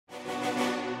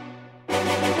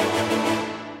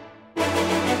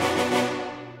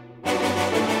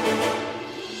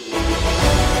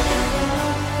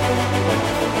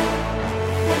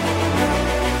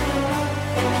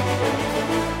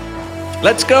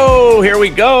Let's go. Here we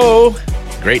go.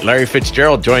 Great Larry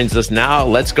Fitzgerald joins us now.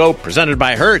 Let's go. Presented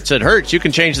by Hertz. At Hertz, you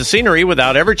can change the scenery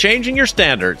without ever changing your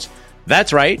standards.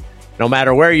 That's right. No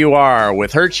matter where you are,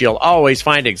 with Hertz, you'll always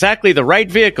find exactly the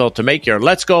right vehicle to make your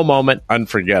let's go moment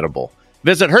unforgettable.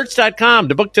 Visit Hertz.com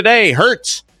to book today.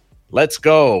 Hertz. Let's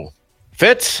go.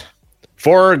 Fitz,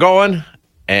 4 are going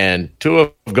and 2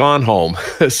 have gone home.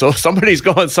 So somebody's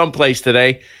going someplace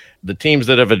today. The teams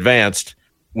that have advanced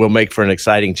will make for an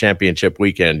exciting championship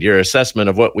weekend. Your assessment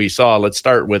of what we saw. Let's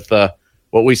start with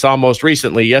what we saw most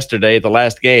recently yesterday, the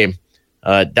last game,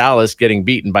 Dallas getting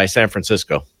beaten by San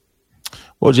Francisco.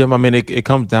 Well, Jim, I mean, it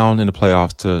comes down in the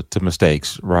playoffs to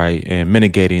mistakes, right, and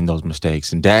mitigating those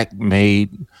mistakes. And Dak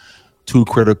made 2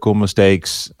 critical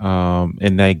mistakes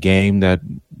in that game that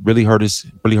really hurt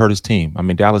his team. I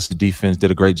mean, Dallas' defense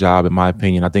did a great job, in my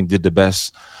opinion. I think did the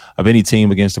best of any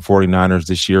team against the 49ers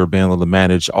this year, being able to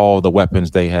manage all the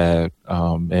weapons they had.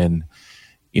 And,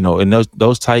 you know, in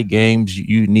those tight games,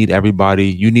 you need everybody.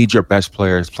 You need your best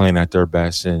players playing at their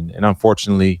best. And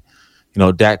unfortunately, you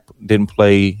know, Dak didn't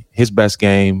play his best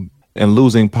game, and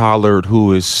losing Pollard,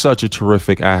 who is such a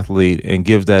terrific athlete and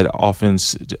gives that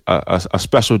offense a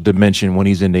special dimension when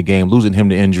he's in the game, losing him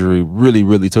to injury really,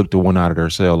 really took the one out of their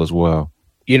sail as well.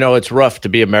 You know, it's rough to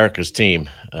be America's team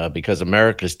because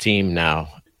America's team now,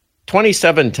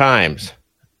 27 times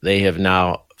they have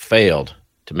now failed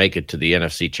to make it to the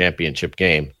NFC Championship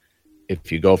game.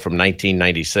 If you go from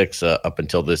 1996 up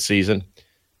until this season,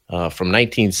 from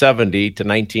 1970 to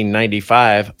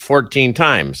 1995, 14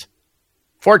 times.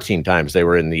 14 times they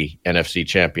were in the NFC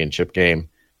Championship game.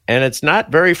 And it's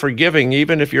not very forgiving,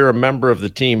 even if you're a member of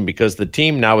the team, because the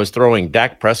team now is throwing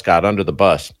Dak Prescott under the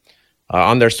bus.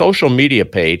 On their social media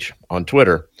page on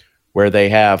Twitter, where they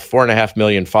have 4.5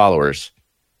 million followers,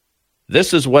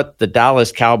 this is what the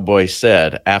Dallas Cowboys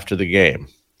said after the game.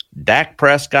 Dak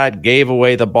Prescott gave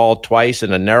away the ball twice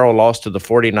in a narrow loss to the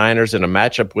 49ers in a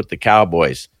matchup with the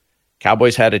Cowboys.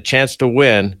 Cowboys had a chance to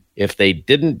win if they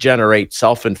didn't generate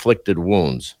self-inflicted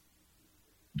wounds.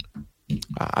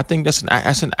 I think that's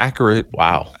an accurate.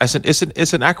 Wow.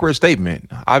 It's an accurate statement.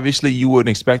 Obviously, you wouldn't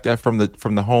expect that from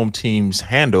the home team's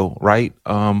handle, right?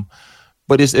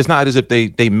 But it's not as if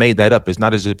they made that up. It's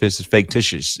not as if it's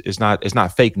fictitious. It's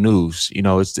not fake news. You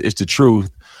know, it's the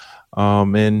truth.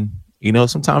 And you know,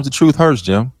 sometimes the truth hurts,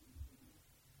 Jim.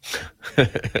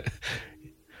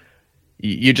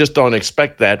 You just don't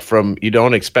expect that you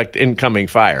don't expect incoming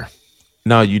fire.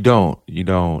 No, you don't.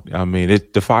 I mean,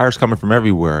 the fire's coming from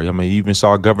everywhere. I mean, you even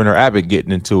saw Governor Abbott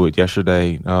getting into it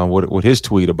yesterday with his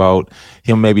tweet about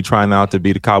him maybe trying out to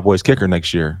be the Cowboys kicker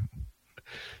next year.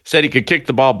 Said he could kick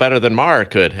the ball better than Maher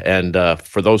could. And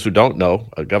for those who don't know,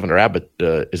 Governor Abbott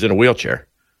is in a wheelchair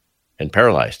and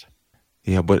paralyzed.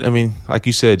 Yeah, but I mean, like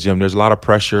you said, Jim, there's a lot of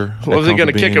pressure. Well, was he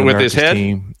going to kick it with his head?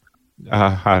 Team.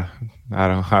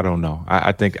 I don't know.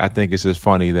 I think it's just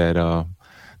funny that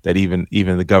even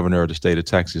the governor of the state of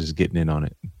Texas is getting in on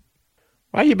it.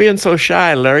 Why are you being so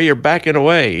shy, Larry? You're backing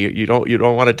away. You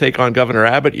don't want to take on Governor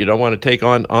Abbott. You don't want to take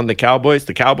on the Cowboys.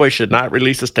 The Cowboys should not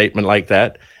release a statement like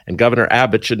that, and Governor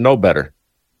Abbott should know better.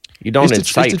 You don't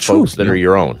incite folks that are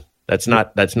your own. That's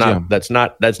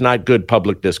not good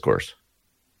public discourse.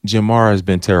 Jim Mara has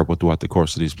been terrible throughout the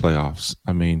course of these playoffs.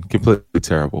 I mean, completely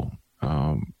terrible.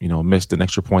 Missed an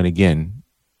extra point again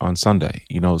on Sunday.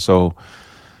 So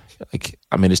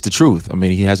I mean, it's the truth. I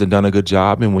mean, he hasn't done a good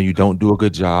job, and when you don't do a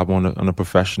good job on a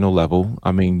professional level,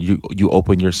 I mean, you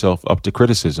open yourself up to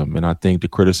criticism, and I think the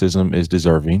criticism is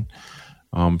deserving.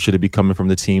 Should it be coming from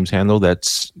the team's handle?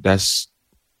 That's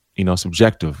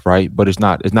subjective, right? But it's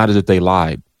not as if they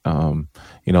lied.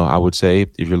 I would say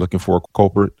if you're looking for a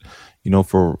culprit,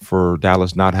 for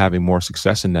Dallas not having more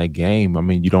success in that game, I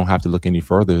mean, you don't have to look any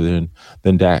further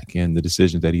than Dak and the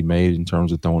decisions that he made in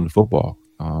terms of throwing the football.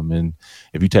 And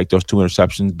if you take those 2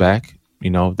 interceptions back,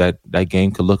 that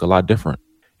game could look a lot different.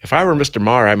 If I were Mr.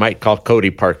 Maher, I might call Cody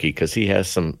Parkey because he has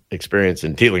some experience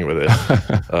in dealing with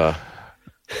it.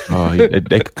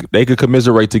 They could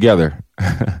commiserate together.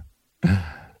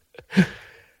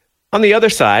 On the other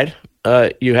side,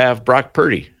 you have Brock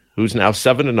Purdy, who's now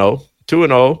 7-0,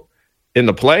 2-0 in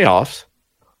the playoffs.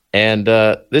 And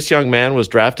this young man was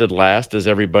drafted last, as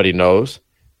everybody knows.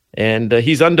 And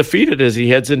he's undefeated as he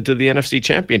heads into the NFC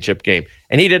Championship game.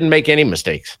 And he didn't make any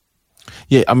mistakes.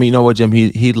 Yeah, I mean, you know what, Jim?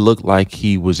 He looked like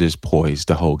he was just poised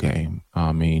the whole game.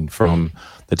 I mean, from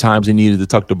the times he needed to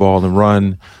tuck the ball and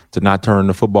run, to not turn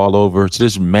the football over, to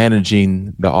just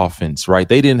managing the offense, right?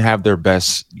 They didn't have their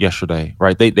best yesterday,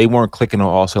 right? They weren't clicking on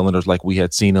all cylinders like we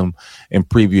had seen them in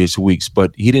previous weeks.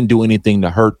 But he didn't do anything to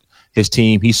hurt his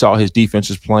team. He saw his defense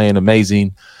was playing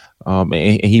amazing. And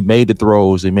he made the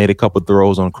throws. He made a couple of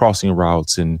throws on crossing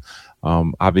routes, and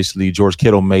obviously George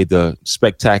Kittle made the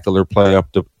spectacular play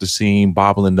up the seam,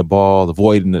 bobbling the ball,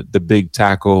 avoiding the big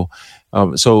tackle.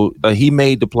 So he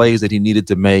made the plays that he needed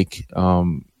to make,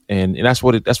 and that's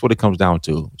what it comes down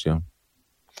to, Jim.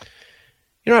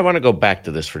 I want to go back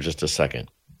to this for just a second.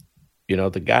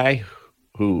 The guy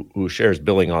who shares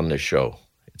billing on this show,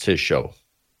 it's his show,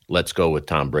 Let's Go with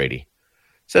Tom Brady,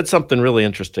 said something really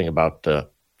interesting about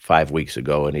 5 weeks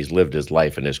ago, and he's lived his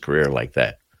life and his career like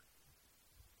that.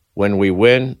 When we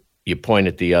win, you point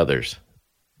at the others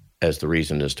as the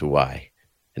reason as to why.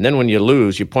 And then when you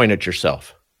lose, you point at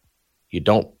yourself. You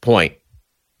don't point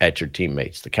at your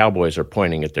teammates. The Cowboys are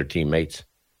pointing at their teammates.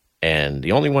 And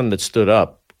the only one that stood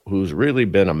up, who's really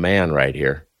been a man right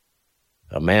here,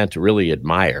 a man to really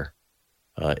admire,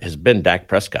 has been Dak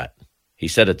Prescott. He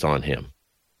said it's on him.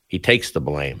 He takes the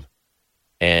blame.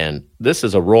 And this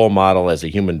is a role model as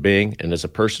a human being. And as a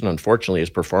person, unfortunately, his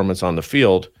performance on the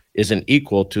field isn't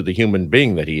equal to the human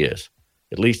being that he is.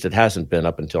 At least it hasn't been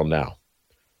up until now.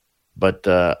 But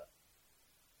I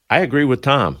agree with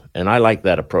Tom, and I like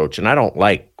that approach. And I don't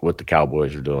like what the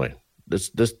Cowboys are doing.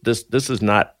 This is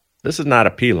not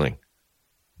appealing.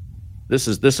 This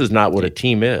is not what a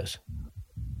team is.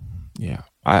 Yeah,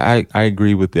 I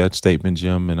agree with that statement,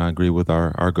 Jim, and I agree with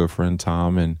our good friend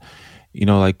Tom. And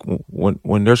like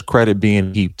when there's credit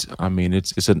being heaped, I mean,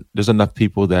 there's enough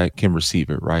people that can receive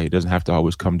it, right? It doesn't have to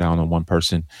always come down on one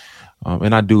person.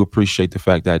 And I do appreciate the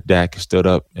fact that Dak stood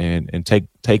up and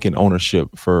taking ownership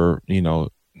for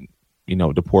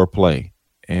the poor play.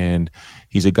 And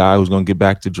he's a guy who's going to get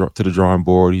back to the drawing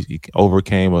board. He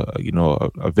overcame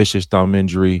a vicious thumb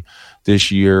injury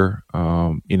this year,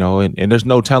 and there's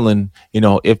no telling,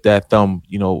 if that thumb,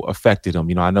 affected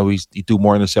him. I know he threw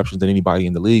more interceptions than anybody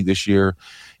in the league this year,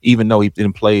 even though he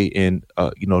didn't play in,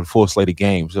 the full slate of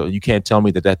games. So you can't tell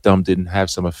me that thumb didn't have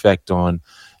some effect on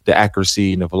the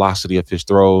accuracy and the velocity of his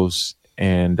throws.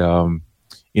 And,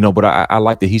 but I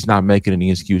like that he's not making any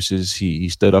excuses. He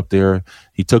stood up there.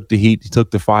 He took the heat. He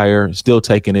took the fire, still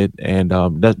taking it, and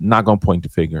not going to point the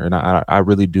finger. And I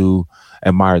really do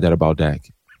admire that about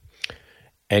Dak.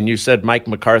 And you said Mike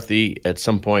McCarthy at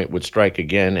some point would strike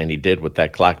again, and he did with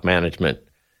that clock management.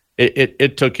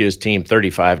 It took his team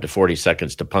 35 to 40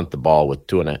 seconds to punt the ball with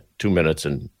 2 minutes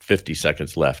and 50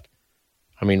 seconds left.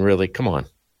 I mean, really, come on.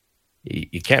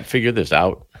 You can't figure this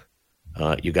out.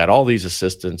 You got all these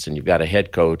assistants, and you've got a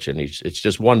head coach, and it's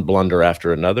just one blunder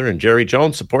after another. And Jerry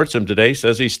Jones supports him today,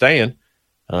 says he's staying.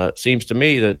 Seems to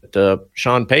me that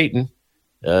Sean Payton,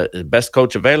 the best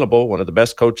coach available, one of the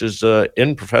best coaches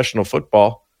in professional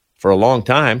football for a long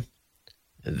time,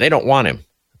 they don't want him.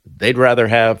 They'd rather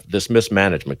have this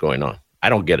mismanagement going on. I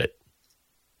don't get it.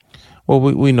 Well,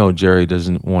 we know Jerry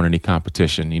doesn't want any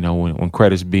competition. When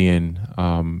credit's being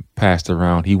passed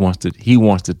around, he wants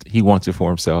it for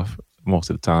himself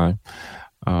most of the time.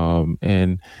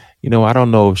 And I don't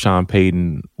know if Sean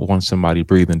Payton wants somebody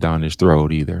breathing down his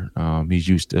throat either. He's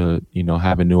used to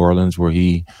having New Orleans, where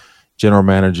he general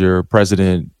manager,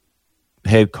 president,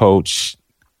 head coach,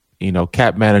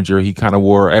 cap manager. He kind of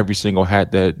wore every single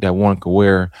hat that one could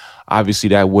wear. Obviously,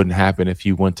 that wouldn't happen if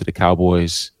he went to the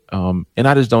Cowboys. And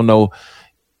I just don't know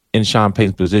in Sean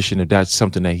Payton's position if that's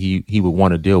something that he would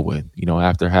want to deal with,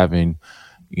 after having,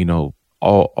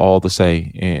 all the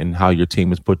say in how your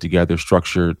team is put together,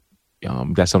 structured.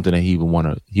 That's something that he would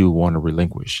want to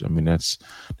relinquish. I mean, that's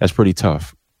pretty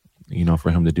tough,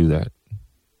 for him to do that.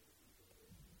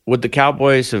 Would the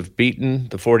Cowboys have beaten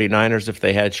the 49ers if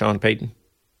they had Sean Payton?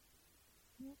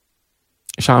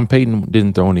 Sean Payton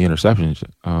didn't throw any interceptions,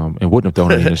 and wouldn't have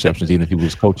thrown any interceptions even if he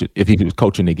was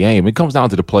coaching the game. It comes down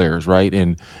to the players, right,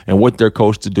 and what they're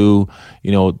coached to do.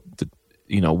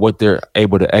 What they're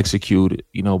able to execute.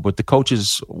 But the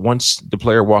coaches, once the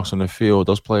player walks on the field,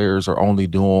 those players are only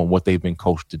doing what they've been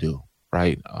coached to do,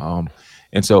 right?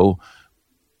 And so,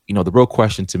 the real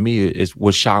question to me is: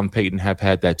 would Sean Payton have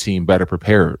had that team better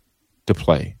prepared to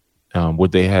play?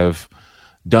 Would they have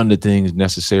done the things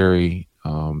necessary?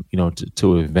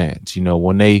 To advance.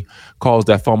 When they caused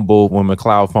that fumble, when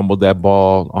McLeod fumbled that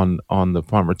ball on the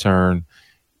punt return,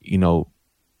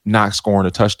 not scoring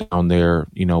a touchdown there,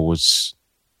 was,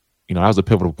 that was a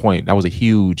pivotal point. That was a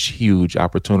huge, huge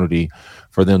opportunity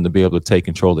for them to be able to take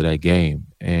control of that game.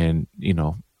 And,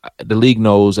 the league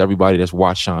knows, everybody that's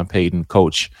watched Sean Payton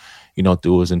coach,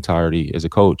 through his entirety as a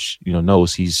coach,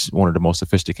 knows he's one of the most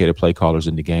sophisticated play callers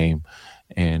in the game.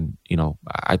 And,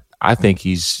 I think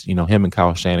he's, him and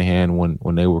Kyle Shanahan,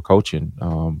 when they were coaching,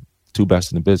 two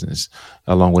best in the business,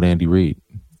 along with Andy Reid.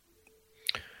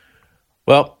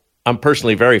 Well, I'm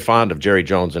personally very fond of Jerry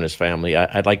Jones and his family.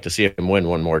 I'd like to see him win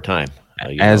one more time.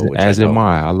 As am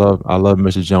I. I love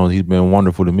Mr. Jones. He's been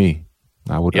wonderful to me.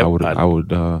 I love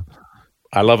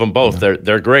them both.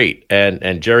 They're great,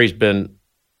 and Jerry's been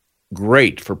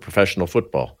great for professional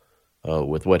football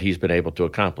with what he's been able to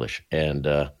accomplish. And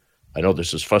I know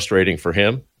this is frustrating for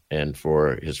him and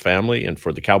for his family and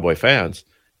for the Cowboy fans.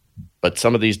 But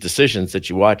some of these decisions that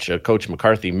you watch Coach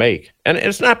McCarthy make, and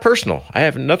it's not personal. I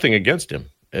have nothing against him,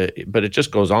 but it just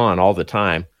goes on all the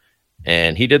time.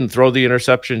 And he didn't throw the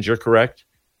interceptions. You're correct,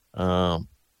 but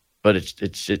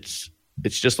it's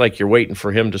just like you're waiting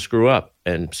for him to screw up,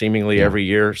 and seemingly every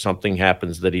year something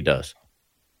happens that he does.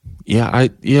 I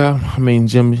mean,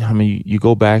 Jim. I mean, you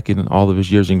go back in all of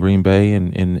his years in Green Bay,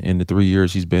 and in the 3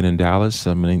 years he's been in Dallas.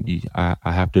 I mean, I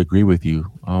have to agree with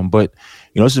you. But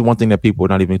this is one thing that people are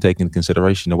not even taking into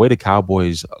consideration. The way the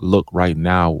Cowboys look right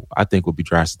now, I think will be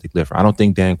drastically different. I don't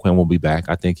think Dan Quinn will be back.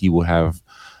 I think he will have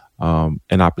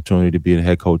an opportunity to be a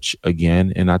head coach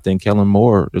again, and I think Kellen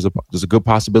Moore. There's a good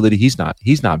possibility he's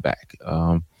not back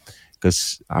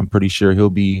because I'm pretty sure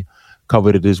he'll be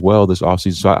coveted as well this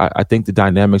offseason. So I think the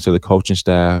dynamics of the coaching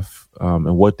staff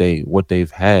and what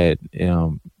they've had,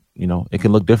 it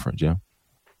can look different, Jim.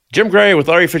 Jim Gray with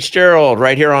Larry Fitzgerald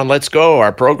right here on Let's Go.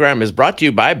 Our program is brought to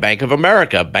you by Bank of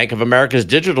America. Bank of America's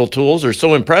digital tools are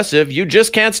so impressive, you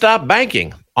just can't stop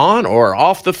banking on or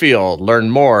off the field. Learn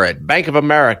more at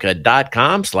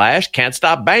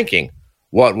bankofamerica.com/can't-stop-banking.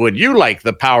 What would you like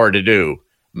the power to do?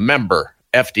 Member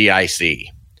FDIC.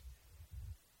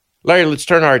 Larry, let's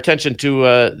turn our attention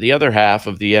to the other half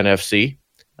of the NFC,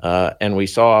 and we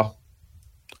saw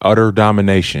utter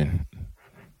domination.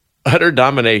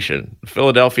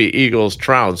 Philadelphia Eagles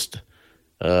trounced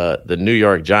the New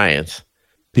York Giants.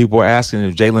 People are asking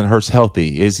if Jalen Hurts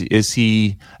healthy. Is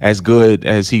he as good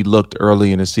as he looked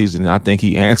early in the season? And I think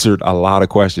he answered a lot of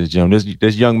questions, Jim.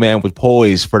 This young man was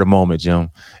poised for the moment,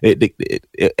 Jim.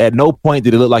 At no point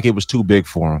did it look like it was too big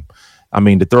for him. I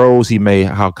mean, the throws he made,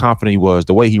 how confident he was,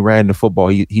 the way he ran the football,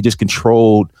 he just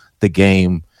controlled the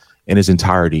game in its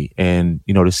entirety. And,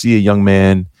 to see a young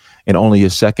man in only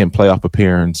his second playoff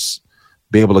appearance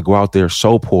be able to go out there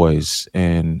so poised,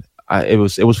 and it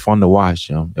was fun to watch,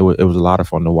 Jim. It was a lot of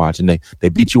fun to watch. And they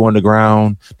beat you on the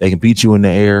ground, they can beat you in the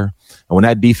air. And when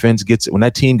that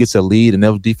team gets a lead and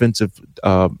those defensive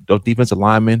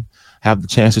linemen have the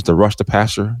chances to rush the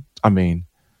passer, I mean,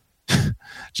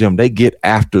 Jim, they get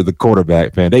after the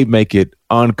quarterback, man. They make it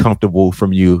uncomfortable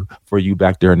for you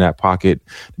back there in that pocket,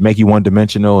 make you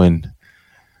one-dimensional, and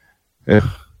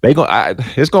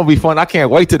it's gonna be fun. I can't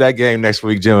wait to that game next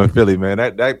week, Jim, in Philly, man.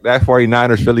 That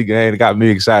 49ers Philly game got me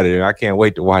excited, and I can't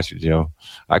wait to watch it, Jim.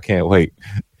 I can't wait.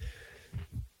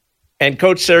 And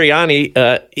Coach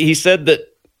Sirianni, he said that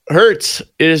Hurts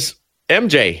is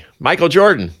MJ, Michael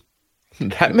Jordan.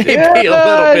 That may be a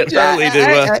little bit early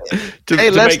to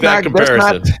make that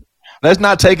comparison. Let's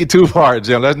not take it too far,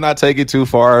 Jim. Let's not take it too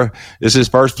far. It's his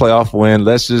first playoff win.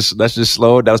 Let's just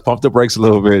slow it down. Let's pump the brakes a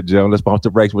little bit, Jim. Let's pump the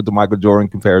brakes with the Michael Jordan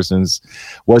comparisons.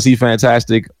 Was he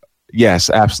fantastic? Yes,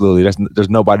 absolutely.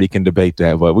 There's nobody can debate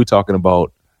that. But we're talking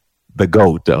about the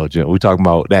GOAT, though, Jim. We're talking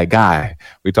about that guy.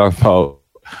 We're talking about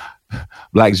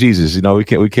Black Jesus. We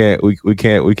can't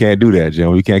do that,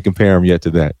 Jim. We can't compare him yet to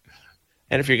that.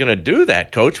 And if you're going to do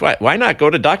that, Coach, why not go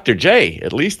to Dr. J?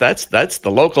 At least that's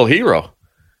the local hero.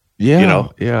 Yeah,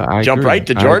 I jump agree. right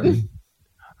to Jordan.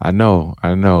 I know.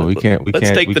 We can't. Let's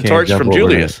take the torch from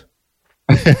Julius.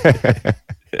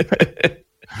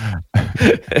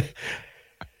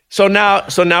 So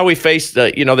now we face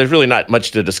there's really not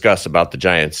much to discuss about the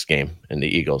Giants game and the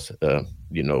Eagles.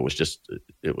 It was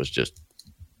just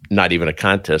not even a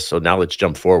contest. So now let's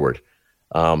jump forward.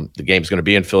 The game's going to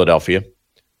be in Philadelphia.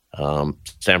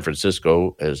 San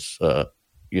Francisco has,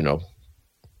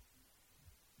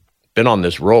 been on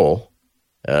this roll.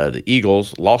 The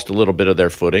Eagles lost a little bit of their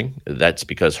footing. That's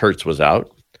because Hurts was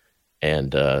out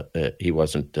and he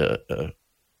wasn't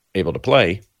able to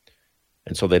play.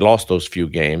 And so they lost those few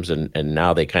games, and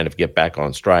now they kind of get back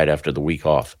on stride after the week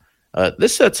off.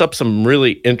 This sets up some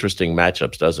really interesting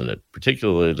matchups, doesn't it?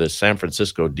 Particularly the San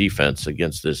Francisco defense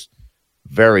against this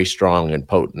very strong and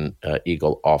potent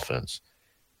Eagle offense.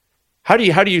 How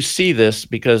do you see this?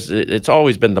 Because it's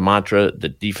always been the mantra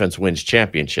that defense wins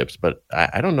championships, but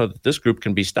I don't know that this group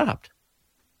can be stopped.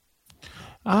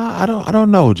 I don't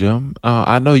know, Jim.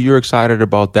 I know you're excited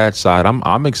about that side.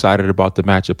 I'm excited about the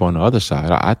matchup on the other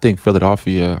side. I think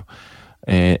Philadelphia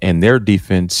and their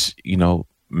defense,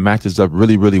 matches up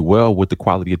really, really well with the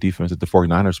quality of defense that the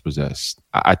 49ers possess.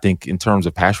 I think in terms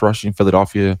of pass rushing,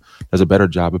 Philadelphia does a better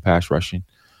job of pass rushing.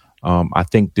 I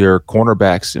think their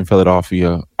cornerbacks in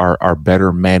Philadelphia are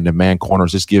better man-to-man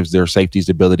corners. This gives their safeties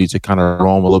the ability to kind of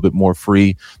roam a little bit more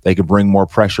free. They can bring more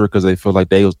pressure because they feel like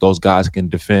those guys can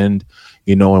defend,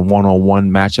 in one-on-one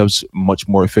matchups much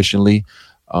more efficiently.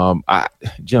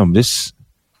 Jim,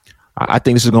 I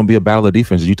think this is going to be a battle of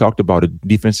defenses. You talked about it.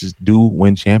 Defenses do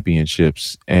win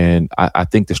championships. And I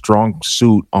think the strong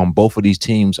suit on both of these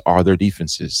teams are their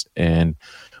defenses. And,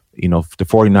 the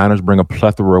 49ers bring a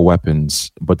plethora of weapons,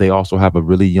 but they also have a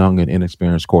really young and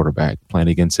inexperienced quarterback playing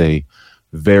against a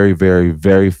very, very,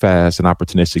 very fast and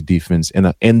opportunistic defense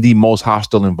in the most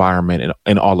hostile environment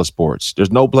in all of sports.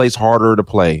 There's no place harder to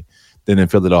play than in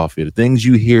Philadelphia. The things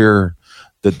you hear,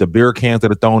 the beer cans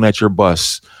that are thrown at your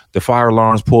bus, the fire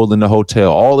alarms pulled in the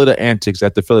hotel, all of the antics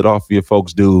that the Philadelphia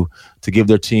folks do to give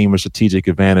their team a strategic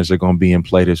advantage are going to be in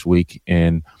play this week.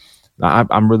 And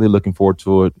I'm really looking forward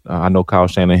to it. I know Kyle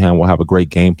Shanahan will have a great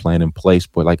game plan in place,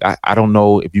 but I don't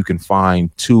know if you can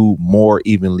find two more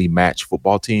evenly matched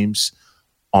football teams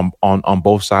on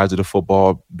both sides of the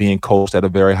football being coached at a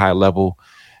very high level.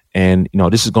 And,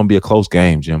 this is going to be a close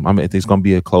game, Jim. I mean, it's going to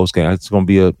be a close game. It's going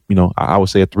to be I would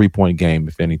say a 3-point game,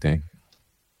 if anything.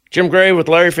 Jim Gray with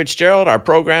Larry Fitzgerald. Our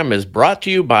program is brought to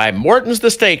you by Morton's the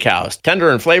Steakhouse. Tender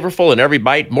and flavorful in every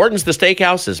bite, Morton's the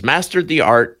Steakhouse has mastered the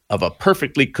art of a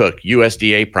perfectly cooked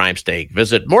USDA prime steak.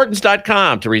 Visit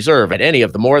Mortons.com to reserve at any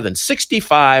of the more than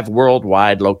 65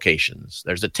 worldwide locations.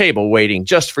 There's a table waiting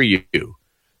just for you.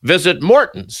 Visit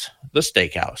Morton's the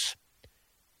Steakhouse.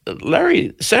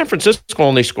 Larry, San Francisco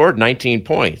only scored 19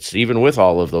 points, even with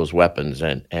all of those weapons,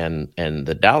 and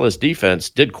the Dallas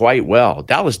defense did quite well.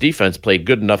 Dallas defense played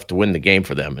good enough to win the game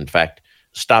for them. In fact,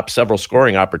 stopped several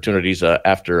scoring opportunities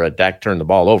after Dak turned the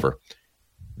ball over.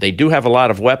 They do have a lot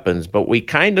of weapons, but we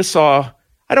kind of saw,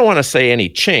 I don't want to say any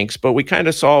chinks, but we kind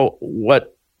of saw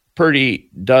what Purdy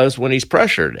does when he's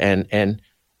pressured, and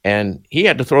he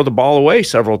had to throw the ball away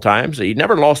several times. He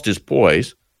never lost his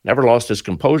poise. Never lost his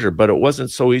composure, but it wasn't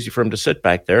so easy for him to sit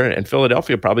back there, and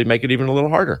Philadelphia probably make it even a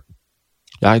little harder.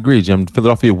 Yeah, I agree, Jim.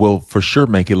 Philadelphia will for sure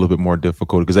make it a little bit more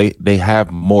difficult because they have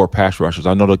more pass rushers.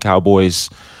 I know the Cowboys,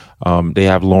 they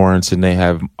have Lawrence and they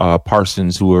have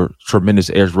Parsons, who are tremendous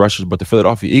edge rushers, but the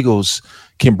Philadelphia Eagles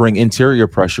can bring interior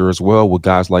pressure as well with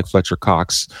guys like Fletcher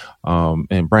Cox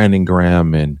and Brandon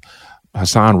Graham and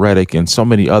Hassan Reddick and so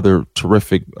many other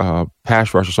terrific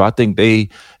pass rushers. So I think they,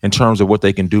 in terms of what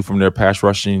they can do from their pass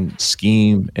rushing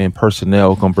scheme and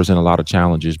personnel, can present a lot of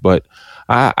challenges. But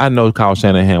I know Kyle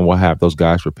Shanahan will have those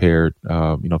guys prepared,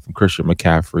 from Christian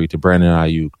McCaffrey to Brandon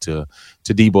Ayuk to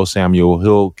Deebo Samuel.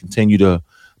 He'll continue to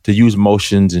use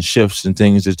motions and shifts and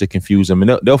things just to confuse them.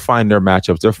 And they'll find their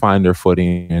matchups. They'll find their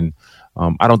footing. And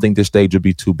I don't think this stage will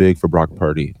be too big for Brock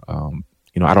Purdy.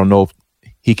 I don't know if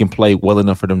he can play well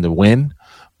enough for them to win,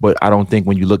 but I don't think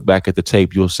when you look back at the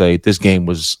tape, you'll say this game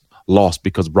was lost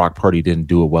because Brock Purdy didn't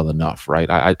do it well enough, right?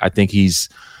 I think he's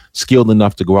skilled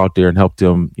enough to go out there and help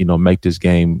them, make this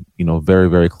game, very,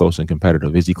 very close and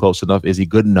competitive. Is he close enough? Is he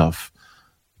good enough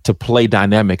to play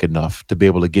dynamic enough to be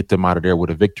able to get them out of there with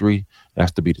a victory?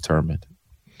 That's to be determined.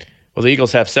 Well, the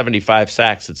Eagles have 75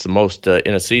 sacks. It's the most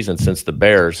in a season since the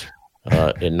Bears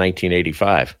in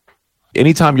 1985.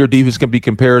 Anytime your defense can be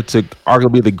compared to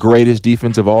arguably the greatest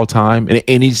defense of all time in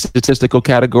any statistical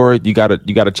category, you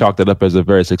gotta chalk that up as a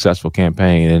very successful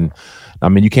campaign. And I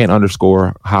mean, you can't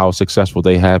underscore how successful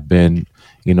they have been,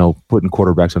 putting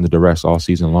quarterbacks under duress all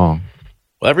season long.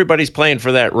 Well, everybody's playing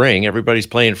for that ring. Everybody's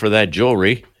playing for that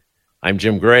jewelry. I'm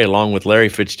Jim Gray, along with Larry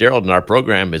Fitzgerald, and our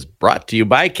program is brought to you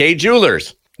by Kay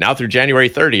Jewelers. Now through January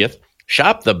 30th,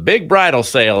 shop the big bridal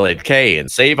sale at Kay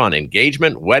and save on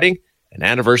engagement, wedding, and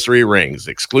anniversary rings.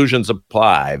 Exclusions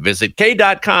apply. Visit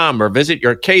K.com or visit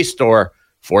your K store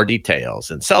for details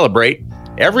and celebrate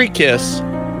every kiss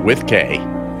with K.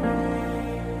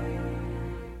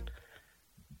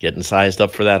 Getting sized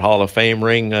up for that Hall of Fame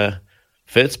ring,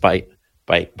 Fitz, by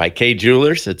K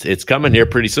Jewelers. It's coming here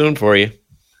pretty soon for you.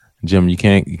 Jim, you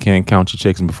can't count your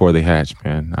chickens before they hatch,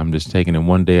 man. I'm just taking it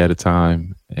one day at a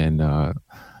time, and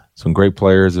some great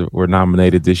players were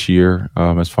nominated this year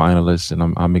as finalists,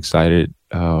 and I'm excited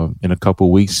in a couple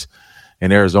of weeks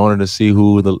in Arizona to see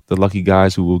who the lucky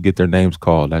guys who will get their names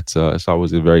called. That's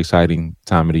always a very exciting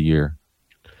time of the year.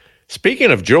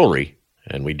 Speaking of jewelry,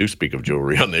 and we do speak of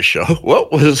jewelry on this show,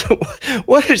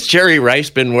 what has Jerry Rice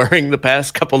been wearing the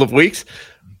past couple of weeks?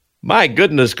 My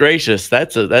goodness gracious,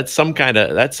 that's some kind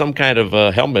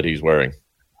of helmet he's wearing.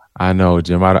 I know,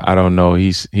 Jim. I don't know.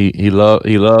 He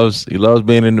loves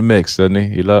being in the mix, doesn't he?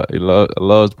 He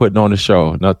loves putting on the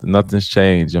show. Nothing's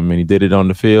changed. I mean, he did it on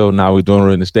the field. Now we're doing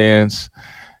it in the stands.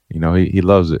 He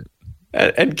loves it.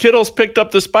 And Kittle's picked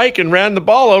up the spike and ran the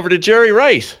ball over to Jerry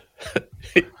Rice.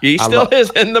 He still is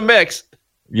in the mix.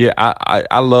 Yeah,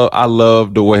 I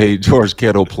love the way George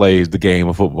Kittle plays the game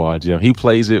of football, Jim. He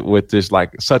plays it with this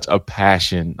like such a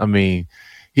passion. I mean,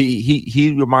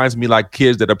 he reminds me like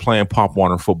kids that are playing Pop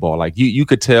Warner football. Like you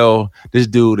could tell this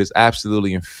dude is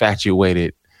absolutely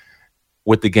infatuated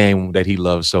with the game that he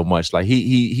loves so much. Like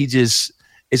he just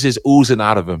it's just oozing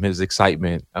out of him, his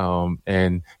excitement.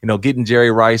 And getting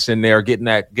Jerry Rice in there, getting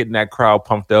that crowd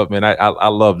pumped up, man. I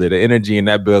loved it. The energy in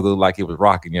that building like it was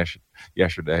rocking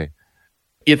yesterday.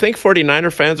 You think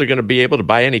 49er fans are going to be able to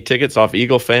buy any tickets off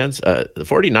Eagle fans? The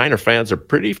 49er fans are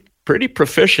pretty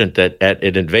proficient at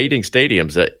invading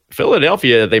stadiums.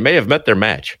 Philadelphia, they may have met their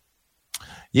match.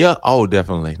 Yeah, oh,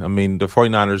 definitely. I mean, the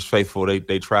 49ers faithful,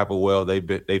 they travel well.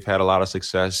 They've had a lot of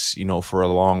success, for a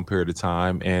long period of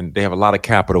time, and they have a lot of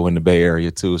capital in the Bay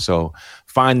Area too. So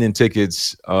finding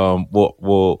tickets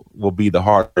will be the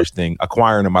hardest thing.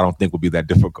 Acquiring them, I don't think will be that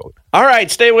difficult. All right,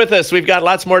 stay with us. We've got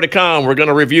lots more to come. We're going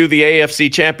to review the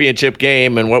AFC Championship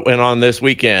game and what went on this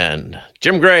weekend.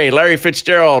 Jim Gray, Larry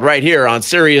Fitzgerald, right here on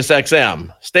Sirius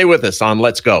XM. Stay with us on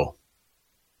Let's Go.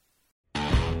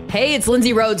 Hey, it's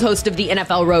Lindsay Rhodes, host of the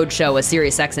NFL Roadshow, a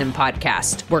SiriusXM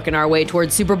podcast. Working our way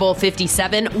towards Super Bowl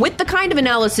LVII with the kind of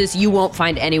analysis you won't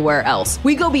find anywhere else.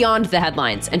 We go beyond the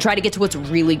headlines and try to get to what's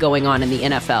really going on in the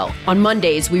NFL. On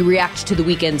Mondays, we react to the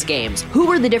weekend's games. Who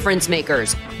were the difference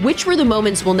makers? Which were the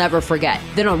moments we'll never forget?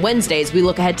 Then on Wednesdays, we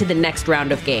look ahead to the next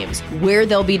round of games, where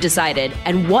they'll be decided,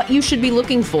 and what you should be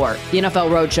looking for. The NFL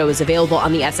Roadshow is available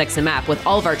on the SXM app with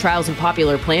all of our trials and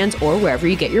popular plans or wherever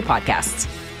you get your podcasts.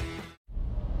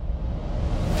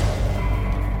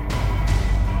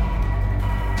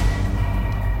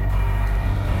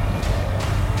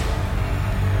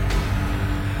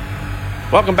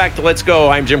 Welcome back to Let's Go.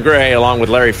 I'm Jim Gray, along with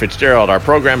Larry Fitzgerald. Our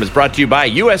program is brought to you by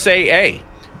USAA.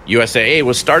 USAA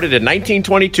was started in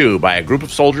 1922 by a group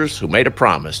of soldiers who made a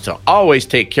promise to always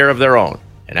take care of their own.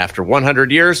 And after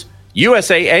 100 years,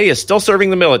 USAA is still serving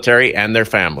the military and their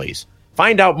families.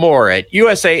 Find out more at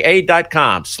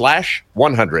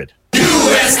usaa.com/100.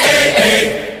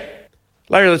 USAA!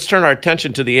 Larry, let's turn our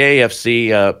attention to the AFC,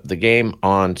 the game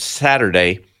on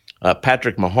Saturday.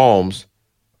 Patrick Mahomes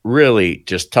really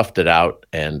just toughed it out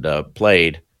and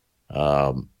played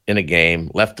in a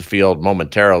game, left the field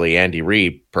momentarily. Andy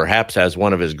Reid perhaps has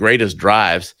one of his greatest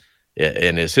drives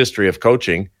in his history of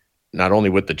coaching, not only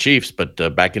with the Chiefs, but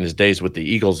back in his days with the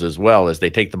Eagles as well, as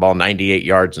they take the ball 98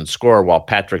 yards and score while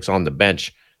Patrick's on the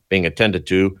bench being attended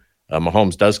to.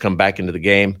 Mahomes does come back into the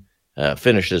game,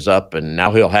 finishes up, and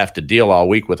now he'll have to deal all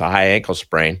week with a high ankle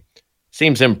sprain.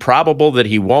 Seems improbable that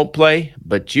he won't play,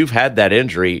 but you've had that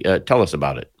injury. Tell us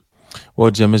about it.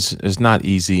 Well, Jim, it's not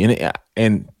easy,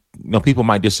 and people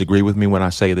might disagree with me when I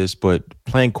say this, but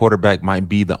playing quarterback might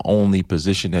be the only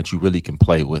position that you really can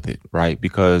play with it, right?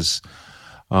 Because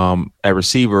at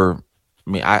receiver,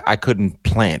 I couldn't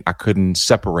plant, I couldn't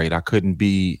separate, I couldn't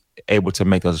be able to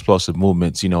make those explosive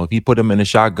movements. If you put him in a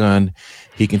shotgun,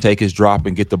 he can take his drop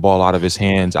and get the ball out of his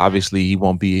hands. Obviously, he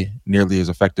won't be nearly as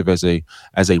effective as a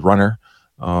runner,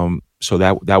 so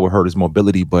that would hurt his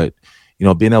mobility, but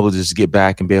being able to just get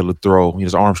back and be able to throw,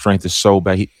 his arm strength is so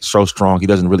strong. He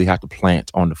doesn't really have to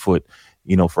plant on the foot,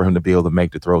 for him to be able to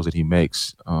make the throws that he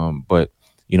makes. But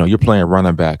you're playing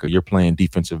running back, or you're playing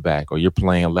defensive back, or you're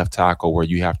playing left tackle where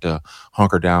you have to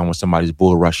hunker down when somebody's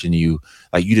bull rushing you.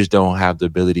 Like, you just don't have the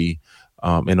ability,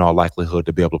 in all likelihood,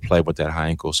 to be able to play with that high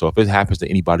ankle. So if it happens to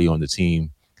anybody on the team,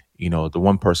 the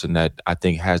one person that I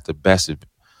think has the best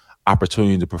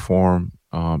opportunity to perform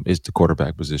is the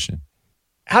quarterback position.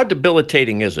 How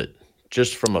debilitating is it,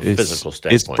 just from a physical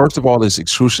standpoint? First of all, it's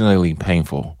excruciatingly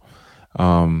painful.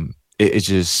 It's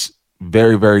just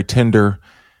very, very tender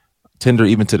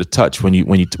even to the touch when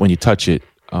you touch it.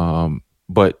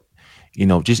 But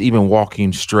just even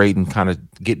walking straight and kind of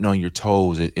getting on your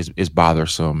toes is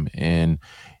bothersome. And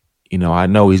I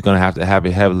know he's going to have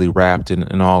it heavily wrapped.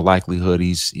 In all likelihood,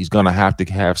 he's going to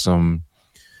have some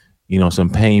some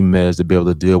pain meds to be able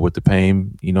to deal with the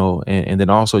pain, and then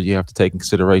also you have to take in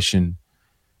consideration,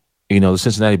 the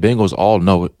Cincinnati Bengals all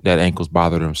know that ankles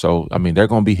bother them. So, they're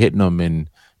going to be hitting them and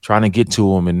trying to get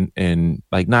to him and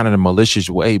like, not in a malicious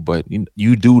way, but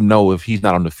you do know if he's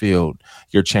not on the field,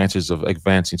 your chances of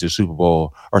advancing to Super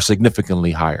Bowl are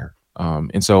significantly higher.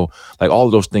 And so, like, all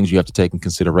of those things you have to take in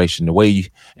consideration. The way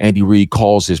Andy Reid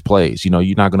calls his plays,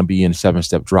 you're not going to be in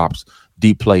 7-step drops,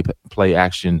 deep play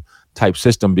action type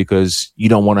system, because you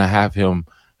don't want to have him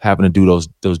having to do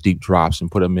those deep drops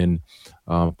and put him in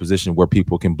a position where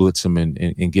people can blitz him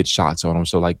and get shots on him.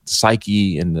 So, like, the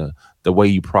psyche and the way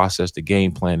you process the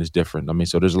game plan is different.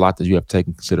 So there's a lot that you have to take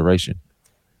in consideration.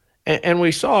 And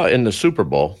we saw in the Super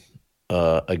Bowl,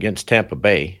 against Tampa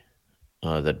Bay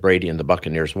that Brady and the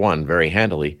Buccaneers won very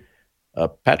handily,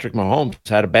 Patrick Mahomes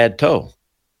had a bad toe,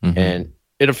 and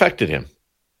it affected him.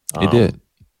 It did.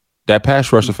 That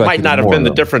pass rush affected might not him have been more,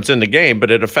 the difference in the game,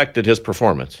 but it affected his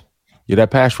performance. Yeah,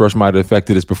 that pass rush might have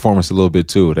affected his performance a little bit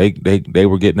too. They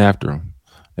were getting after him.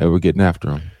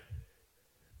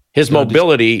 His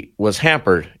mobility was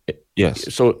hampered.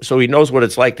 Yes. So he knows what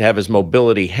it's like to have his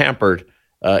mobility hampered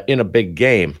in a big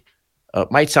game.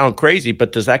 Might sound crazy,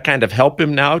 but does that kind of help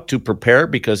him now to prepare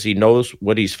because he knows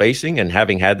what he's facing and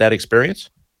having had that experience?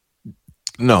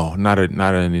 No, not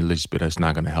any least bit. That's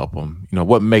not going to help him.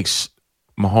 What makes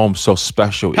Mahomes so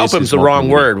special? Help him's the wrong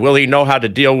word. Will he know how to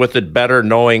deal with it better,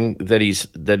 knowing that he's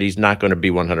not going to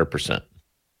be 100%?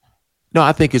 No,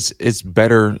 I think it's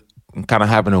better kind of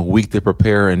having a week to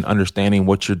prepare and understanding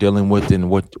what you're dealing with and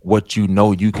what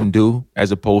you can do,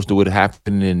 as opposed to what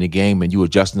happened in the game and you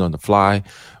adjusting on the fly.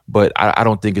 But I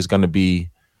don't think it's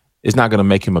not going to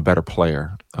make him a better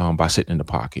player by sitting in the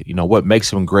pocket. What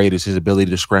makes him great is his ability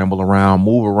to scramble around,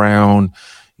 move around,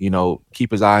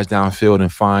 keep his eyes downfield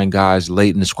and find guys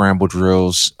late in the scramble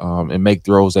drills and make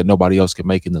throws that nobody else can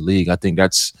make in the league. I think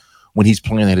that's when he's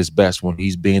playing at his best, when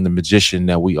he's being the magician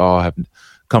that we all have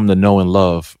come to know and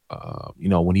love.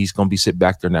 When he's going to be sit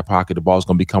back there in that pocket, the ball's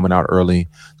going to be coming out early.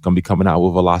 It's going to be coming out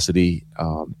with velocity,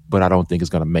 but I don't think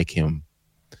it's going to make him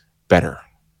better.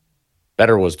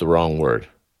 Better was the wrong word.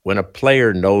 When a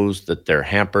player knows that they're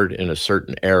hampered in a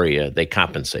certain area, they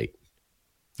compensate.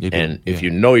 If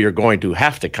you know you're going to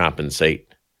have to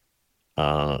compensate,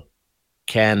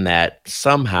 can that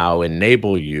somehow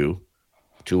enable you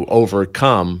to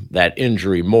overcome that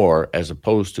injury more, as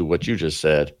opposed to what you just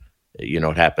said?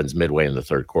 It happens midway in the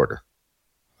third quarter.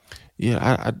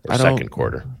 Yeah, I second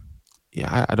quarter.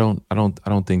 Yeah, I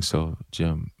don't think so,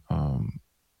 Jim.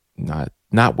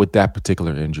 Not with that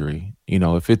particular injury.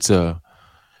 If it's a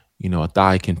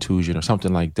thigh contusion or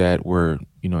something like that, where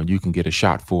you can get a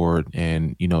shot for it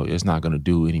and it's not going to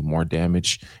do any more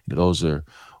damage. Those are,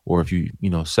 or if you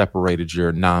separated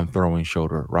your non-throwing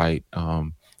shoulder, right?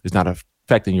 It's not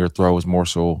affecting your throw. It's more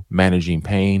so managing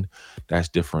pain. That's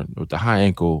different. With the high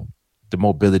ankle, the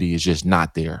mobility is just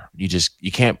not there. You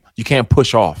can't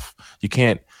push off. You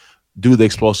can't do the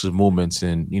explosive movements.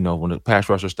 And, when the pass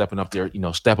rusher stepping up there,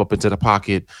 step up into the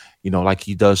pocket, like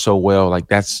he does so well, like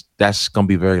that's going to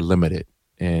be very limited.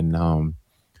 And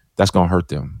that's going to hurt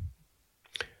them.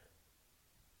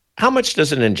 How much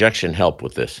does an injection help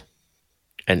with this?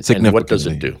 And what does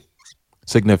it do?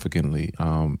 Significantly.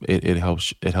 It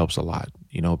helps a lot,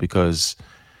 because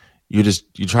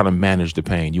you're trying to manage the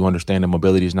pain. You understand the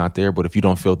mobility is not there, but if you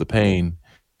don't feel the pain,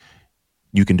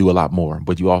 you can do a lot more.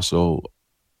 But you also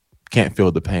can't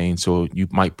feel the pain, so you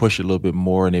might push it a little bit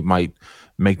more, and it might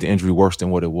make the injury worse than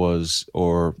what it was,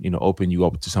 or open you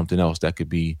up to something else that could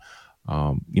be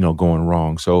going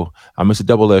wrong. So it's a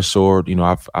double-edged sword.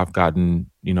 I've gotten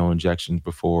injections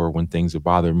before when things have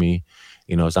bothered me.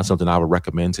 It's not something I would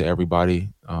recommend to everybody,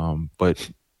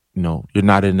 but you're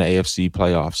not in the AFC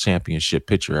playoffs championship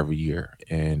picture every year,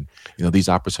 and these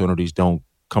opportunities don't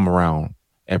come around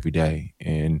every day.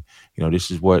 And this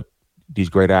is what these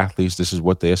great athletes, this is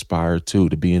what they aspire to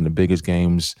be in the biggest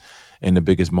games and the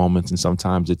biggest moments. And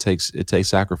sometimes it takes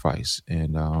sacrifice.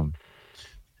 And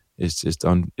it's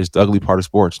the ugly part of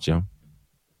sports, Jim.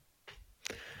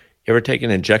 You ever take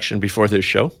an injection before this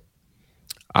show?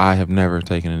 I have never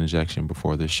taken an injection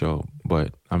before this show,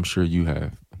 but I'm sure you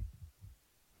have.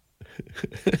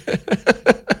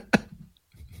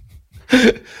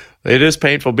 It is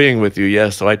painful being with you,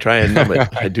 yes. So I try and numb it.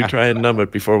 I do try and numb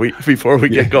it before we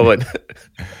get going.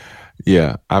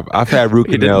 Yeah, I've had root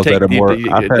canals that are more.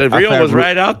 The reel was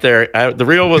right out there. The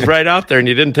reel was right out there, and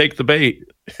you didn't take the bait.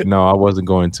 No, I wasn't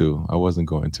going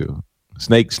to.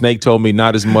 Snake told me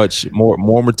not as much,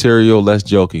 more material, less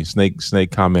joking.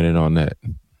 Snake commented on that.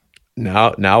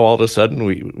 Now all of a sudden,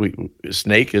 we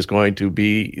Snake is going to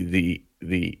be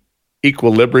the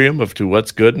equilibrium of to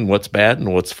what's good and what's bad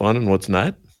and what's fun and what's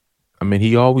not.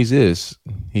 He always is.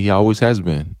 He always has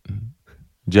been.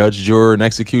 Judge, juror, and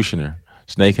executioner.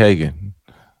 Snake Hagan.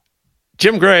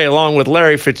 Jim Gray along with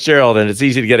Larry Fitzgerald, and it's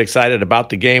easy to get excited about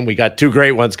the game. We got two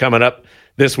great ones coming up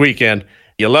this weekend.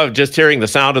 You love just hearing the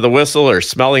sound of the whistle or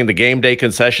smelling the game day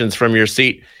concessions from your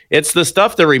seat. It's the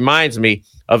stuff that reminds me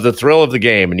of the thrill of the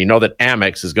game, and you know that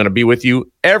Amex is going to be with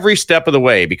you every step of the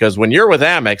way, because when you're with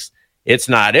Amex, it's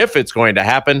not if it's going to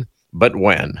happen, but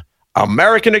when.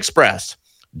 American Express.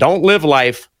 Don't live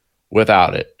life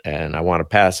without it. And I want to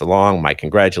pass along my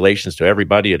congratulations to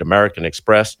everybody at American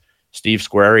Express, Steve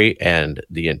Squarey, and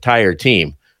the entire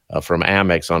team from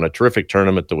Amex on a terrific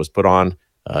tournament that was put on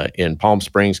in Palm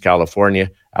Springs, California,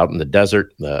 out in the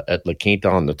desert at La Quinta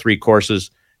on the 3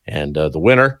 courses. And the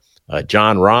winner,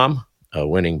 John Rahm,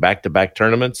 winning back-to-back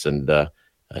tournaments. And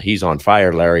he's on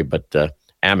fire, Larry. But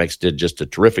Amex did just a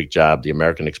terrific job, the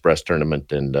American Express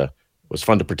tournament, and it was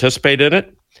fun to participate in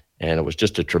it. And it was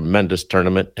just a tremendous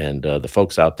tournament. And the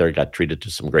folks out there got treated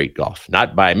to some great golf.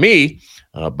 Not by me,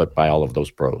 but by all of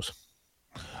those pros.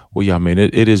 Well, yeah, I mean,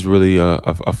 it is really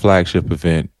a flagship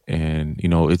event. And,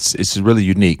 it's really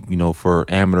unique, for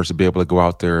amateurs to be able to go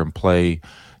out there and play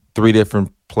 3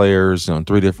 different players on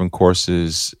 3 different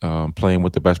courses, playing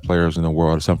with the best players in the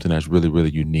world is something that's really,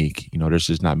 really unique. There's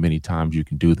just not many times you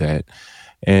can do that.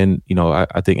 And,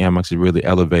 I think Amex has really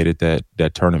elevated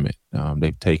that tournament.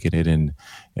 They've taken it and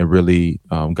really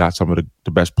got some of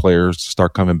the best players to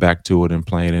start coming back to it and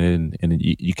playing it. And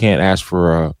you can't ask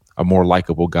for a more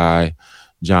likable guy.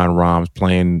 John Rahm's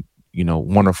playing,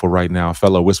 wonderful right now, a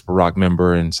fellow Whisper Rock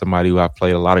member and somebody who I've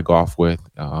played a lot of golf with.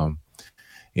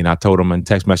 I told him in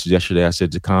text message yesterday, I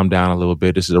said, to calm down a little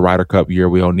bit. This is a Ryder Cup year.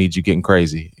 We don't need you getting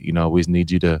crazy. We just need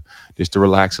you to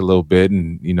relax a little bit.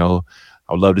 And,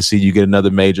 I would love to see you get another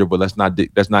major, but let's not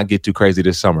get too crazy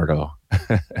this summer, though.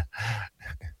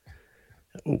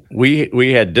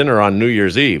 We had dinner on New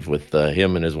Year's Eve with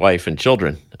him and his wife and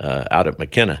children out at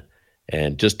McKenna.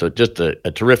 And just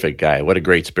a terrific guy. What a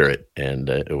great spirit. And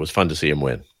it was fun to see him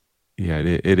win. Yeah,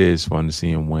 it is fun to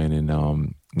see him win.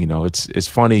 And, it's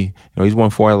funny. He's won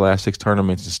 4 of the last 6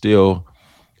 tournaments and still,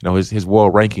 his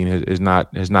world ranking has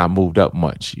not moved up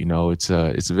much. It's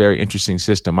a very interesting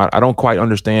system. I don't quite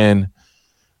understand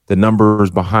the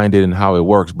numbers behind it and how it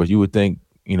works, but you would think,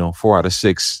 4 out of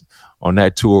 6 on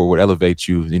that tour would elevate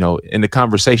you, in the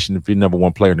conversation if you're number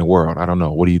 1 player in the world. I don't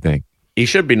know. What do you think? He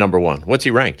should be number 1. What's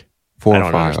he ranked? 4 or 5.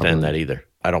 I don't understand that either.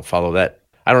 I don't follow that.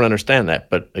 I don't understand that.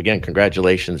 But again,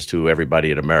 congratulations to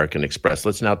everybody at American Express.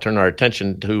 Let's now turn our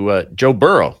attention to Joe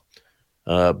Burrow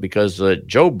because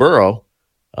Joe Burrow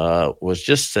was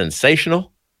just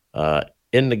sensational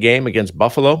in the game against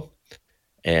Buffalo.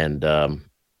 And,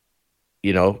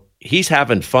 he's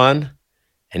having fun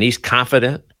and he's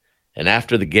confident. And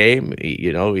after the game,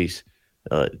 he's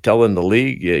telling the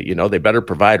league, they better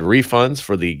provide refunds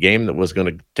for the game that was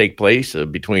going to take place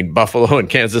between Buffalo and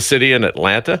Kansas City and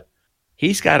Atlanta.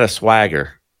 He's got a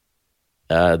swagger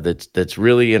that's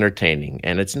really entertaining.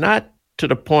 And it's not to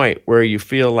the point where you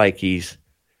feel like he's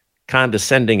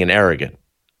condescending and arrogant,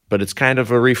 but it's kind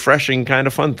of a refreshing kind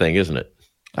of fun thing, isn't it?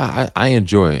 I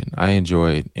enjoy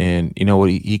it. And you know what?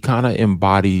 He kind of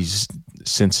embodies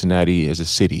Cincinnati as a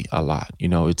city a lot.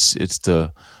 It's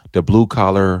the blue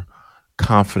collar,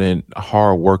 confident,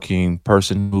 hardworking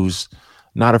person who's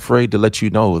not afraid to let you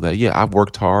know that, yeah, I've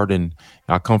worked hard and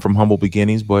I come from humble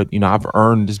beginnings, but I've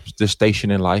earned this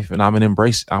station in life, and I'm gonna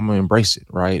embrace it,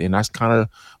 right? And that's kind of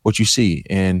what you see,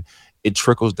 and it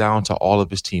trickles down to all of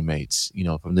his teammates,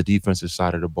 from the defensive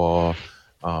side of the ball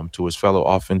to his fellow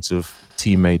offensive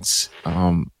teammates.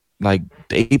 Like,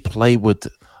 they play with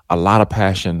a lot of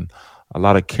passion, a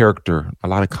lot of character, a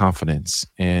lot of confidence,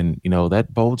 and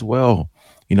that bodes well,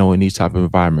 in these type of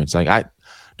environments. Like,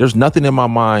 there's nothing in my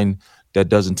mind that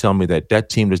doesn't tell me that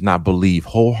team does not believe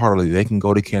wholeheartedly they can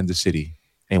go to Kansas City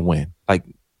and win. Like,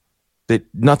 that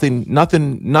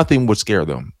nothing would scare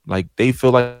them. Like, they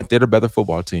feel like they're the better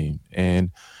football team,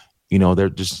 and they're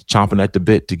just chomping at the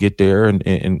bit to get there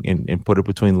and put it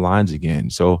between the lines again.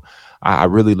 So I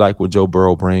really like what Joe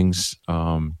Burrow brings.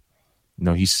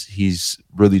 He's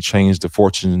really changed the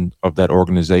fortune of that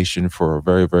organization for a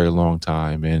very, very long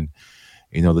time, and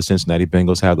the Cincinnati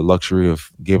Bengals have the luxury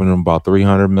of giving him about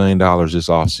 $300 million this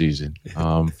offseason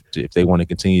if they want to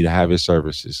continue to have his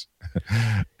services.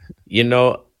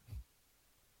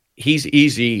 He's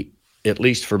easy, at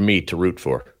least for me, to root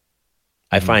for.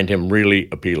 I find him really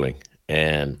appealing,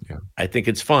 and I think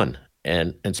it's fun.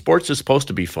 And sports is supposed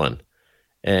to be fun.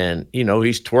 And,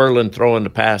 he's twirling, throwing the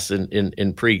pass in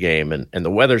pregame, and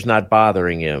the weather's not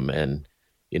bothering him. And,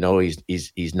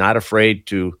 he's not afraid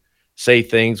to say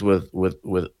things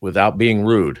without being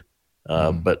rude,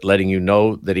 but letting you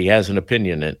know that he has an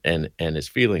opinion and his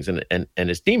feelings, and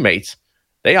his teammates,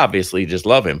 they obviously just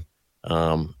love him.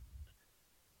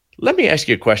 Let me ask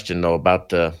you a question though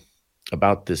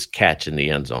about this catch in the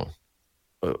end zone.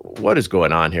 What is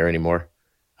going on here anymore?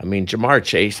 I mean, Jamar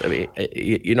Chase,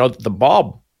 the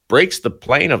ball breaks the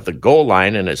plane of the goal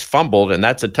line and is fumbled, and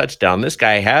that's a touchdown. This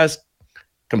guy has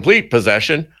complete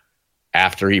possession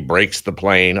after he breaks the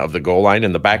plane of the goal line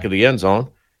in the back of the end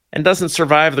zone and doesn't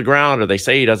survive the ground, or they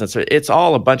say he doesn't. It's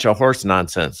all a bunch of horse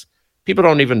nonsense. People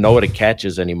don't even know what a catch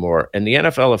is anymore. And the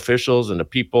NFL officials and the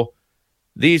people,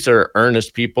 these are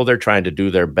earnest people. They're trying to do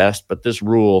their best, but this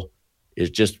rule is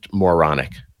just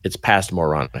moronic. It's past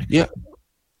moronic. Yeah.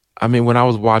 I mean, when I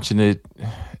was watching it,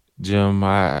 Jim,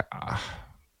 I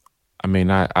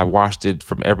watched it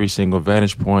from every single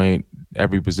vantage point,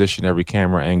 every position, every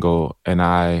camera angle, and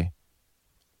I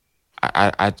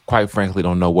quite frankly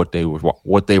don't know what they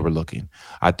were looking.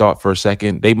 I thought for a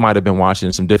second they might have been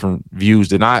watching some different views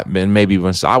than maybe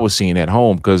even I was seeing at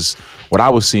home, because what I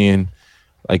was seeing,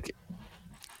 like,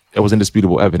 it was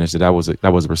indisputable evidence that was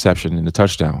a reception and a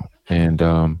touchdown, and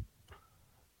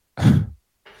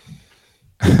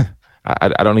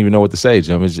I don't even know what to say,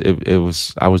 Jim.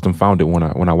 I was dumbfounded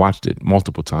when I watched it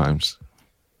multiple times.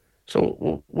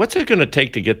 So what's it going to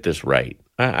take to get this right?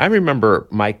 I remember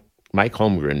Mike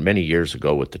Holmgren many years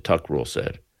ago with the tuck rule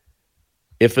said,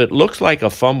 if it looks like a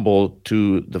fumble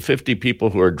to the 50 people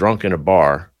who are drunk in a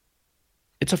bar,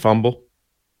 it's a fumble.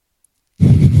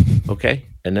 Okay?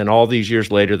 And then all these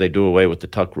years later, they do away with the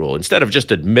tuck rule. Instead of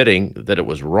just admitting that it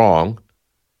was wrong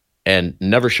and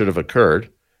never should have occurred,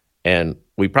 and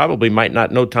we probably might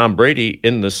not know Tom Brady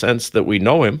in the sense that we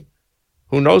know him.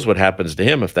 Who knows what happens to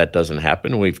him if that doesn't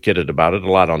happen? We've kidded about it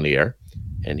a lot on the air.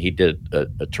 And he did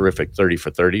a terrific 30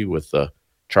 for 30 with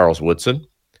Charles Woodson.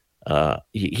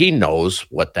 He knows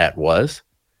what that was.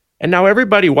 And now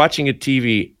everybody watching a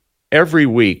TV every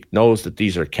week knows that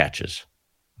these are catches.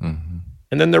 Mm-hmm.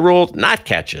 And then they're ruled not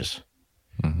catches.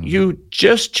 Mm-hmm. You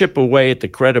just chip away at the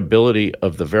credibility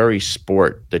of the very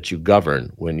sport that you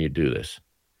govern when you do this.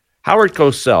 Howard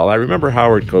Cosell, I remember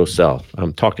Howard Cosell.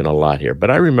 I'm talking a lot here,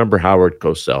 but I remember Howard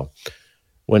Cosell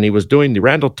when he was doing the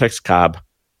Randall Tex Cobb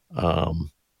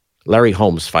Larry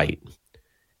Holmes fight.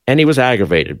 And he was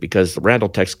aggravated because Randall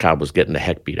Tex Cobb was getting the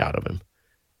heck beat out of him.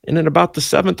 And in about the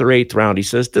 7th or 8th round, he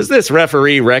says, does this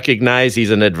referee recognize he's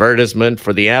an advertisement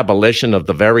for the abolition of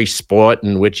the very sport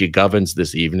in which he governs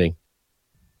this evening?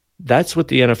 That's what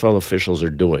the NFL officials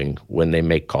are doing when they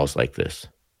make calls like this.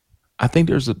 I think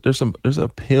there's an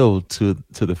appeal to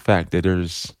the fact that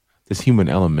there's this human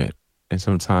element, and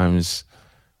sometimes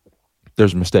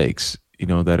there's mistakes,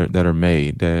 that are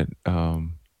made that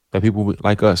people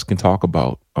like us can talk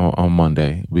about on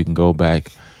Monday. We can go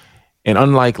back, and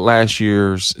unlike last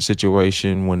year's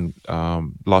situation when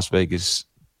Las Vegas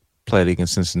played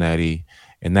against Cincinnati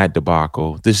in that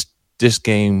debacle, this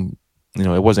game,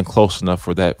 it wasn't close enough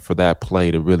for that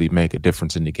play to really make a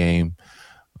difference in the game.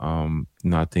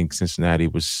 I think Cincinnati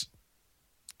was,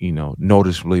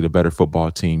 noticeably the better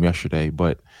football team yesterday,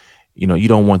 but you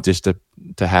don't want this to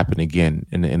happen again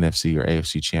in the NFC or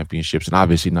AFC championships, and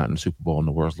obviously not in the Super Bowl on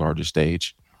the world's largest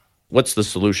stage. What's the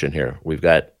solution here? We've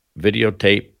got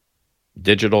videotape,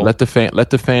 digital. Let the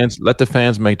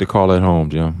fans make the call at home,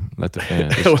 Jim. Let the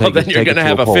fans. Well, then you're going to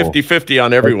have a 50-50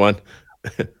 on everyone.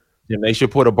 And they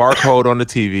should put a barcode on the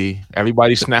TV.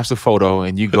 Everybody snaps a photo,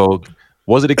 and you go,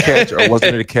 was it a catch or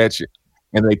wasn't it a catch?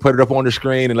 And they put it up on the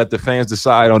screen and let the fans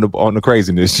decide on the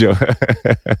craziness, Joe.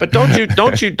 But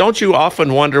don't you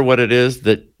often wonder what it is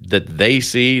that they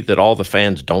see that all the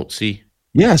fans don't see?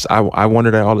 Yes, I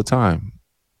wonder that all the time.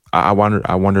 I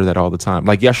wonder that all the time.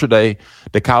 Like yesterday,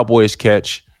 the Cowboys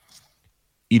catch.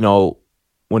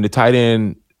 When the tight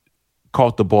end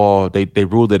caught the ball, they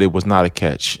ruled that it was not a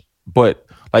catch. But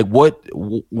like,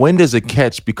 when does a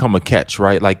catch become a catch?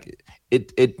 Right? Like.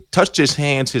 It touched his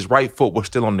hands. His right foot was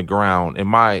still on the ground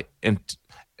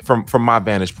from my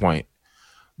vantage point.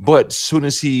 But as soon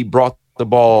as he brought the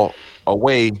ball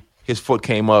away, his foot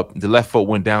came up, the left foot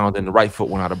went down, then the right foot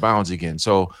went out of bounds again.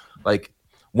 So like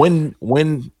when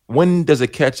does a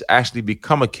catch actually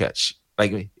become a catch?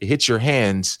 Like it hits your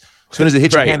hands. As soon as it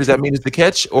hits your hand, does that mean it's the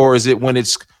catch? Or is it when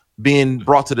it's being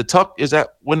brought to the tuck? Is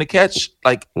that when the catch?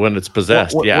 Like when it's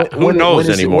possessed? Who knows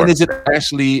anymore? When is it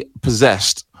actually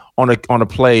possessed? On a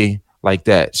play like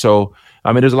that. So,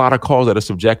 there's a lot of calls that are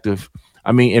subjective.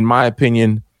 In my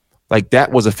opinion, like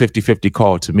that was a 50-50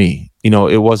 call to me.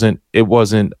 It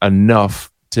wasn't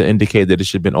enough to indicate that it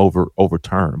should have been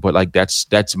overturned. But like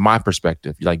that's my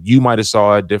perspective. Like you might have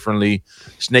saw it differently.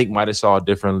 Snake might have saw it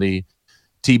differently.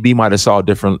 TB might have saw it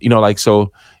differently.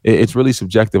 So it's really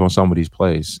subjective on some of these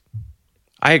plays.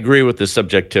 I agree with the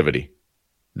subjectivity.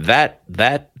 That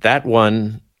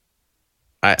one.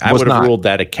 I would have ruled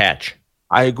that a catch.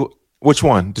 I agree. Which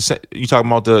one? You talking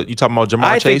about Jamar Chase?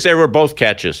 I think they were both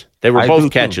catches. They were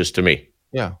both catches to me.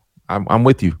 Yeah, I'm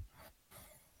with you.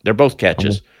 They're both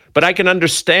catches. But I can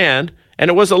understand, and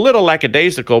it was a little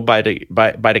lackadaisical by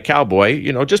the Cowboy.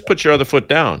 Just put your other foot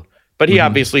down. But he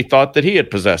obviously thought that he had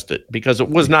possessed it because it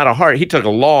was not a hard. He took a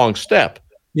long step.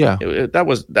 Yeah, that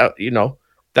was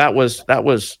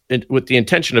with the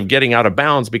intention of getting out of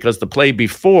bounds because the play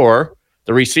before.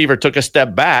 The receiver took a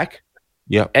step back,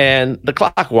 and the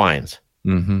clock winds.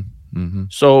 Mm-hmm. Mm-hmm.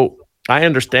 So I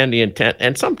understand the intent,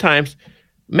 and sometimes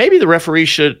maybe the referee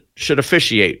should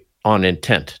officiate on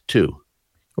intent too.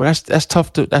 Well, that's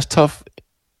tough. That's tough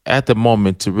at the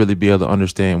moment to really be able to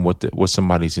understand what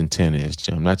somebody's intent is,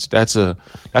 Jim. That's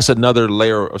another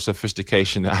layer of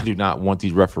sophistication that I do not want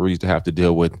these referees to have to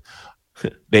deal with.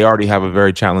 They already have a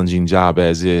very challenging job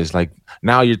as is. Like,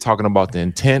 now you're talking about the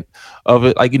intent of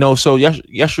it. Like, so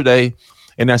yesterday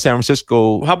in that San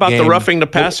Francisco how about game, the roughing the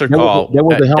passer call there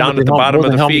was a helmet down at the bottom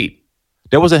of the feet?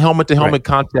 There was a helmet-to-helmet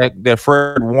contact that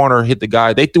Fred Warner hit the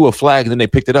guy. They threw a flag and then they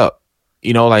picked it up.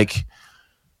 Like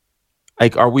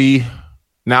are we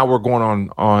now we're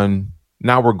going on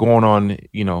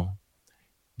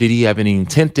did he have any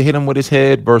intent to hit him with his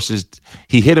head versus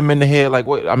he hit him in the head? Like,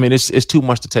 what? I mean, it's too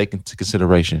much to take into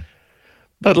consideration.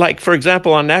 But like, for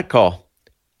example, on that call,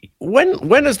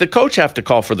 when does the coach have to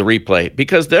call for the replay?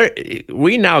 Because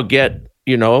we now get,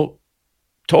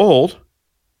 told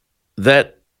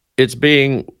that it's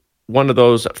being one of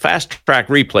those fast track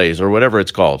replays or whatever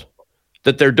it's called,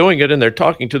 that they're doing it and they're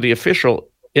talking to the official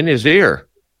in his ear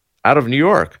out of New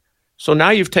York. So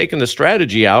now you've taken the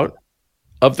strategy out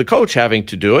of the coach having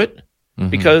to do it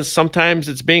because sometimes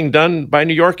it's being done by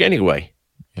New York anyway.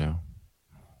 Yeah.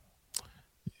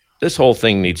 This whole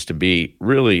thing needs to be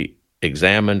really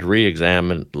examined,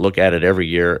 re-examined, look at it every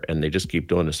year, and they just keep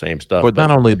doing the same stuff. But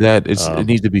not only that,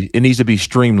 it needs to be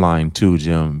streamlined too,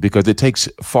 Jim, because it takes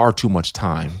far too much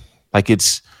time. Like,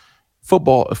 it's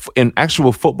football, in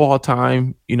actual football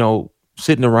time,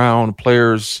 sitting around,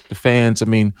 players, the fans. I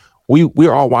mean,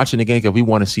 we're all watching the game because we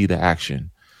want to see the action.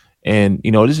 And,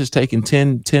 this is taking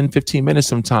 10, 15 minutes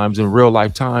sometimes in real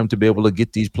life time to be able to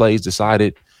get these plays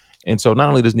decided. And so not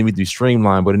only does it need to be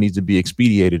streamlined, but it needs to be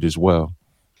expedited as well.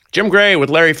 Jim Gray with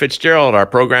Larry Fitzgerald. Our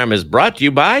program is brought to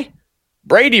you by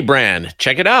Brady Brand.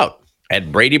 Check it out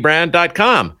at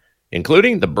bradybrand.com,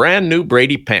 including the brand new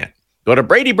Brady pant. Go to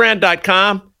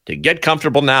bradybrand.com to get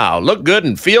comfortable now. Look good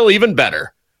and feel even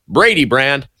better. Brady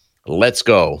Brand, let's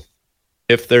go.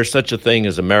 If there's such a thing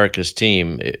as America's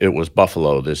team, it was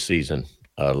Buffalo this season,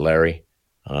 Larry.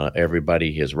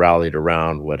 Everybody has rallied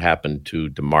around what happened to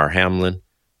Damar Hamlin.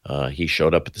 He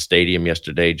showed up at the stadium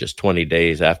yesterday, just 20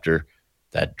 days after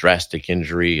that drastic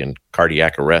injury and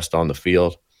cardiac arrest on the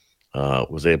field.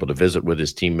 Was able to visit with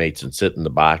his teammates and sit in the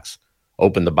box,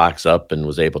 opened the box up, and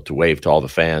was able to wave to all the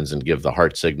fans and give the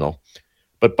heart signal.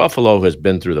 But Buffalo has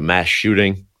been through the mass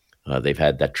shooting. They've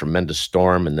had that tremendous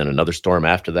storm and then another storm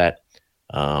after that.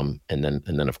 And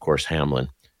then of course Hamlin.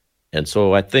 And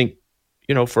so I think,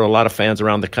 for a lot of fans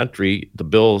around the country, the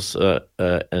Bills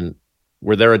and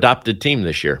were their adopted team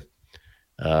this year.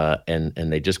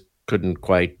 And they just couldn't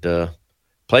quite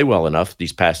play well enough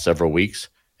these past several weeks,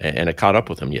 and it caught up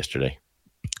with them yesterday.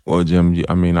 Well, Jim,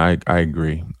 I mean, I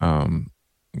agree.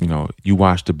 You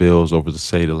watch the Bills over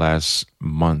the last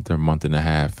month or month and a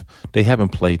half, they haven't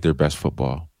played their best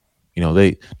football.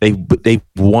 They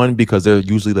won because they're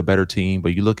usually the better team,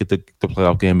 but you look at the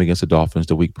playoff game against the Dolphins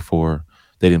the week before,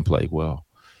 they didn't play well.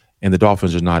 And the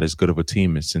Dolphins are not as good of a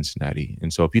team as Cincinnati.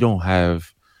 And so if you don't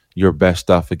have your best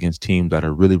stuff against teams that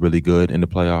are really, really good in the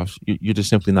playoffs, you're just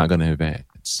simply not going to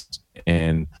advance.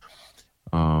 And,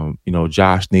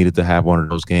 Josh needed to have one of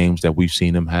those games that we've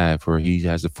seen him have where he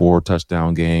has the 4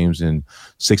 touchdown games and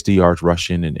 60 yards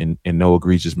rushing and no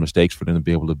egregious mistakes for them to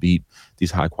be able to beat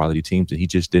these high quality teams. And he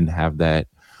just didn't have that.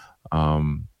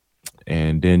 And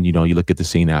then, you look at the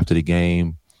scene after the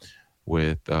game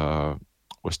with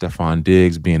Stefon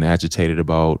Diggs being agitated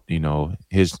about,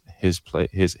 his play,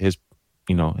 his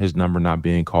number not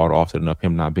being called often enough,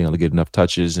 him not being able to get enough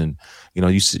touches. And,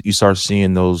 you start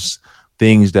seeing those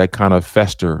things that kind of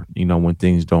fester, when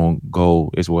things don't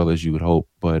go as well as you would hope.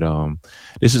 But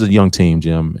this is a young team,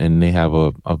 Jim, and they have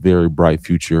a very bright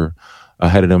future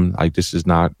ahead of them. Like, this is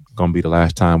not going to be the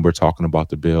last time we're talking about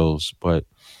the Bills, but,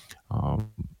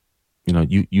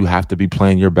 you have to be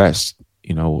playing your best,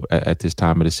 at this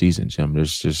time of the season, Jim.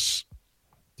 This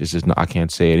is not, I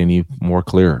can't say it any more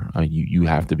clear. You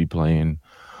have to be playing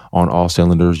on all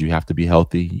cylinders. You have to be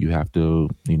healthy. You have to,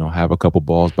 have a couple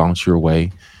balls bounce your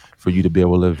way for you to be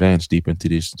able to advance deep into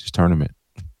this tournament.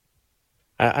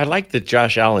 I like that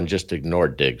Josh Allen just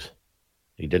ignored Diggs.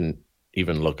 He didn't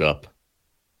even look up,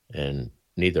 and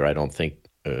neither, I don't think,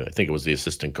 I think it was the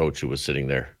assistant coach who was sitting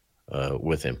there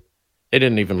with him. They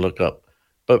didn't even look up.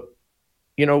 But,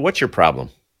 what's your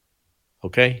problem?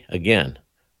 Okay, again,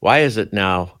 why is it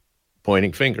now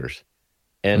pointing fingers?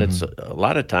 And it's a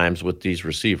lot of times with these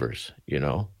receivers,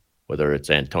 whether it's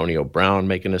Antonio Brown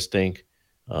making a stink,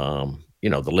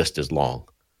 the list is long.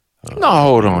 No,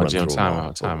 hold on, Jim.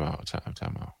 Time out.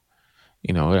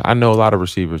 I know a lot of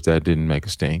receivers that didn't make a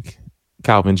stink.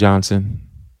 Calvin Johnson,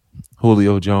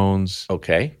 Julio Jones.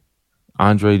 Okay.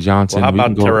 Andre Johnson. Well, how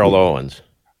about Terrell Owens?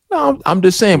 No, I'm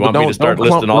just saying. You want me to start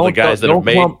listing all the guys that have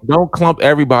made? Don't clump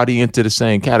everybody into the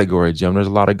same category, Jim. There's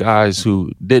a lot of guys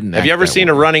who didn't. Have you ever seen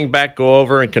a running back go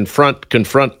over and confront?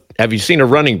 Have you seen a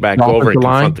running back go over and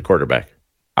confront the quarterback?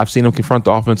 I've seen him confront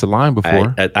the offensive line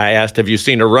before. I asked, have you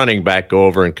seen a running back go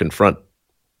over and confront?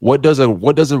 What does a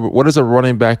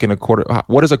running back in a quarter?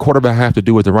 What does a quarterback have to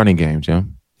do with the running game,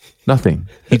 Jim? Nothing.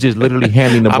 He's just literally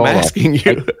handing the ball. I'm asking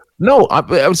you. No,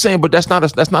 I was saying, but that's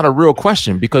not a real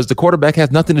question, because the quarterback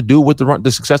has nothing to do with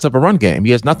the success of a run game.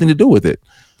 He has nothing to do with it.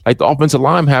 Like the offensive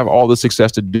line have all the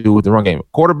success to do with the run game.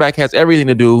 Quarterback has everything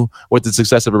to do with the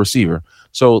success of a receiver.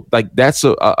 So like that's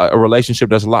a relationship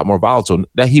that's a lot more volatile.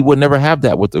 That he would never have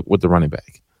that with the running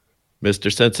back.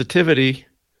 Mr. Sensitivity.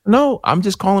 No, I'm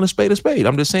just calling a spade a spade.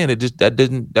 I'm just saying that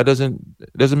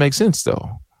doesn't make sense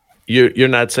though. You're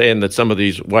not saying that some of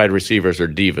these wide receivers are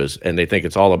divas and they think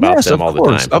it's all about them all the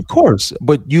time. Of course,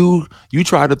 but you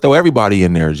try to throw everybody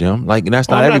in there, Jim. Like, and that's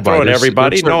not everybody. I'm not throwing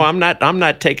everybody. No, I'm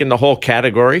not taking the whole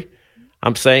category.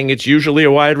 I'm saying it's usually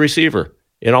a wide receiver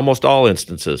in almost all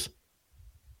instances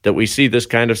that we see this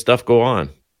kind of stuff go on.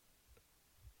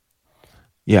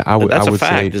 Yeah, I would. That's I would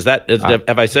a fact. Say,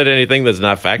 have I said anything that's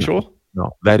not factual?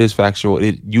 No, that is factual.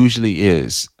 It usually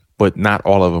is, but not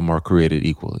all of them are created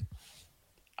equally.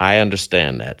 I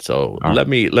understand that. So let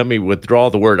me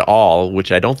withdraw the word all,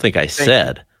 which I don't think I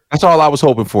said. That's all I was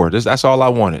hoping for. That's all I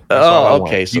wanted.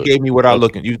 Okay. So you gave me what I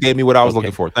was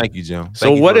looking for. Thank you, Jim.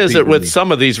 So what is it with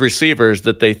some of these receivers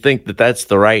that they think that that's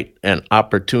the right and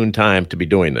opportune time to be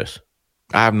doing this?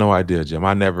 I have no idea, Jim.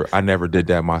 I never did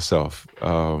that myself.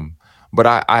 But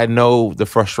I know the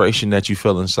frustration that you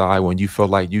feel inside when you feel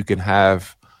like you can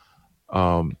have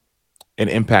an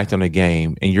impact on a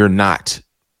game and you're not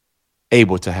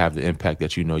able to have the impact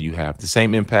that you have. The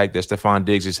same impact that Stefon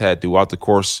Diggs has had throughout the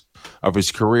course of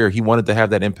his career. He wanted to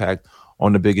have that impact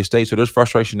on the biggest stage. So there's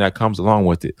frustration that comes along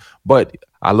with it. But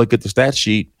I look at the stat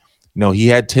sheet, he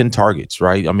had 10 targets,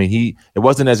 right? I mean, it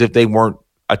wasn't as if they weren't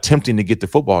attempting to get the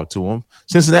football to him.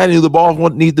 Cincinnati knew the ball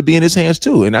needed to be in his hands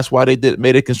too. And that's why they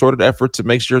made a concerted effort to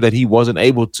make sure that he wasn't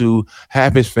able to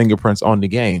have his fingerprints on the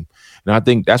game. And I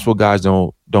think that's what guys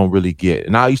don't really get.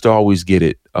 And I used to always get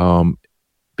it.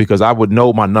 Because I would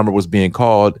know my number was being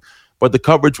called, but the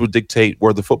coverage would dictate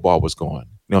where the football was going.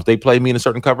 If they play me in a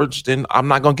certain coverage, then I'm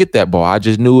not going to get that ball. I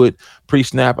just knew it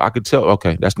pre-snap. I could tell,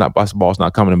 okay, that's ball's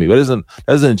not coming to me. But it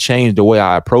doesn't change the way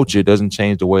I approach it. It doesn't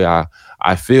change the way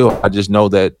I feel. I just know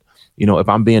that, if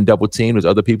I'm being double teamed, there's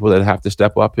other people that have to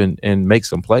step up and make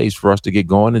some plays for us to get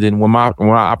going. And then when my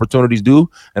opportunities do,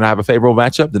 and I have a favorable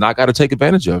matchup, then I got to take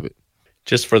advantage of it.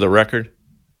 Just for the record,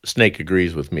 Snake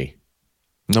agrees with me.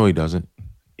 No, he doesn't.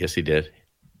 Yes, he did.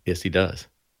 Yes, he does.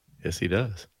 Yes, he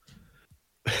does.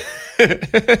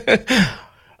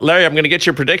 Larry, I'm going to get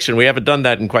your prediction. We haven't done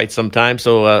that in quite some time,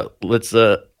 so let's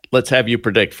have you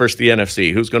predict. First, the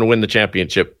NFC. Who's going to win the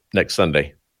championship next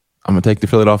Sunday? I'm going to take the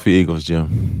Philadelphia Eagles,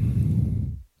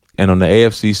 Jim. And on the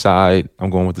AFC side,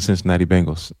 I'm going with the Cincinnati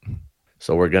Bengals.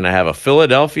 So we're going to have a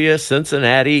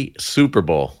Philadelphia-Cincinnati Super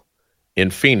Bowl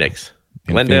in Phoenix,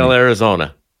 Glendale,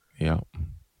 Arizona. Yeah.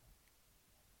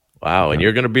 Wow, and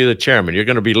you're going to be the chairman. You're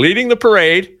going to be leading the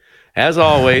parade, as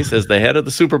always, as the head of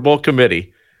the Super Bowl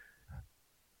committee.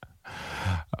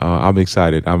 I'm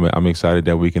excited. I'm excited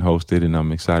that we can host it, and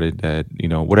I'm excited that,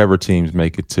 whatever teams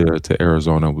make it to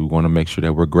Arizona, we want to make sure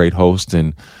that we're great hosts,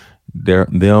 and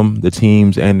the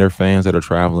teams and their fans that are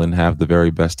traveling have the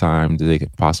very best time that they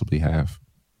could possibly have.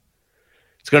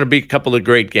 It's going to be a couple of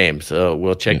great games.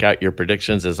 We'll check out your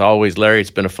predictions. As always, Larry, it's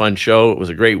been a fun show. It was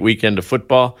a great weekend of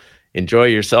football. Enjoy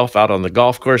yourself out on the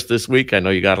golf course this week. I know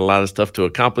you got a lot of stuff to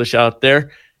accomplish out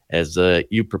there as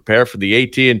you prepare for the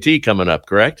AT&T coming up,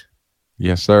 correct?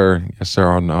 Yes, sir. Yes, sir.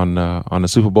 On the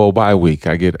Super Bowl bye week,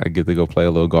 I get to go play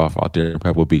a little golf out there in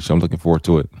Pebble Beach. So I'm looking forward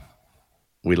to it.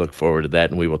 We look forward to that,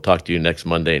 and we will talk to you next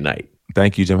Monday night.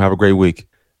 Thank you, Jim. Have a great week.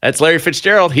 That's Larry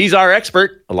Fitzgerald. He's our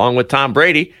expert, along with Tom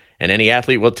Brady, and any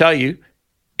athlete will tell you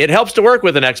it helps to work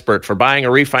with an expert for buying or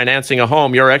refinancing a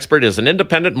home. Your expert is an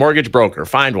independent mortgage broker.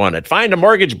 Find one at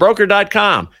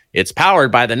findamortgagebroker.com. It's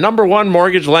powered by the #1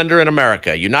 mortgage lender in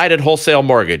America, United Wholesale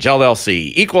Mortgage,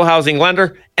 LLC, Equal Housing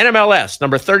Lender, NMLS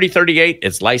number 3038.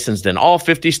 It's licensed in all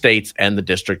 50 states and the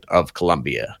District of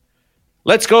Columbia.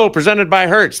 Let's Go, presented by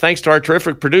Hertz. Thanks to our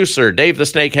terrific producer, Dave the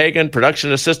Snake Hagan,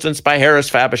 production assistance by Harris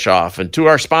Fabishoff, and to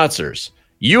our sponsors,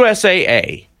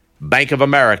 USAA, Bank of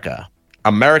America,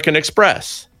 American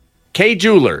Express, K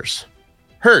Jewelers,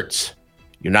 Hertz,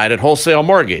 United Wholesale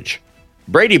Mortgage,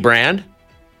 Brady Brand,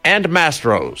 and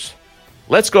Mastros.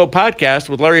 Let's Go podcast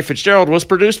with Larry Fitzgerald was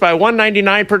produced by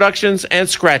 199 Productions and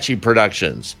Scratchy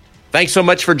Productions. Thanks so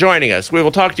much for joining us. We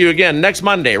will talk to you again next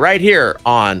Monday right here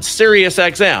on Sirius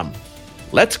XM.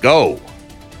 Let's go.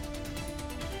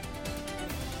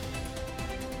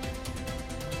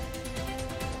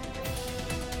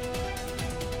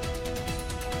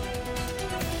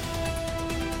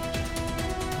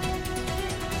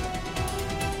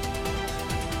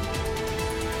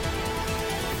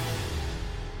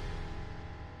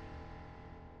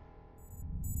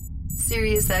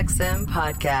 SiriusXM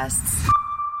podcasts.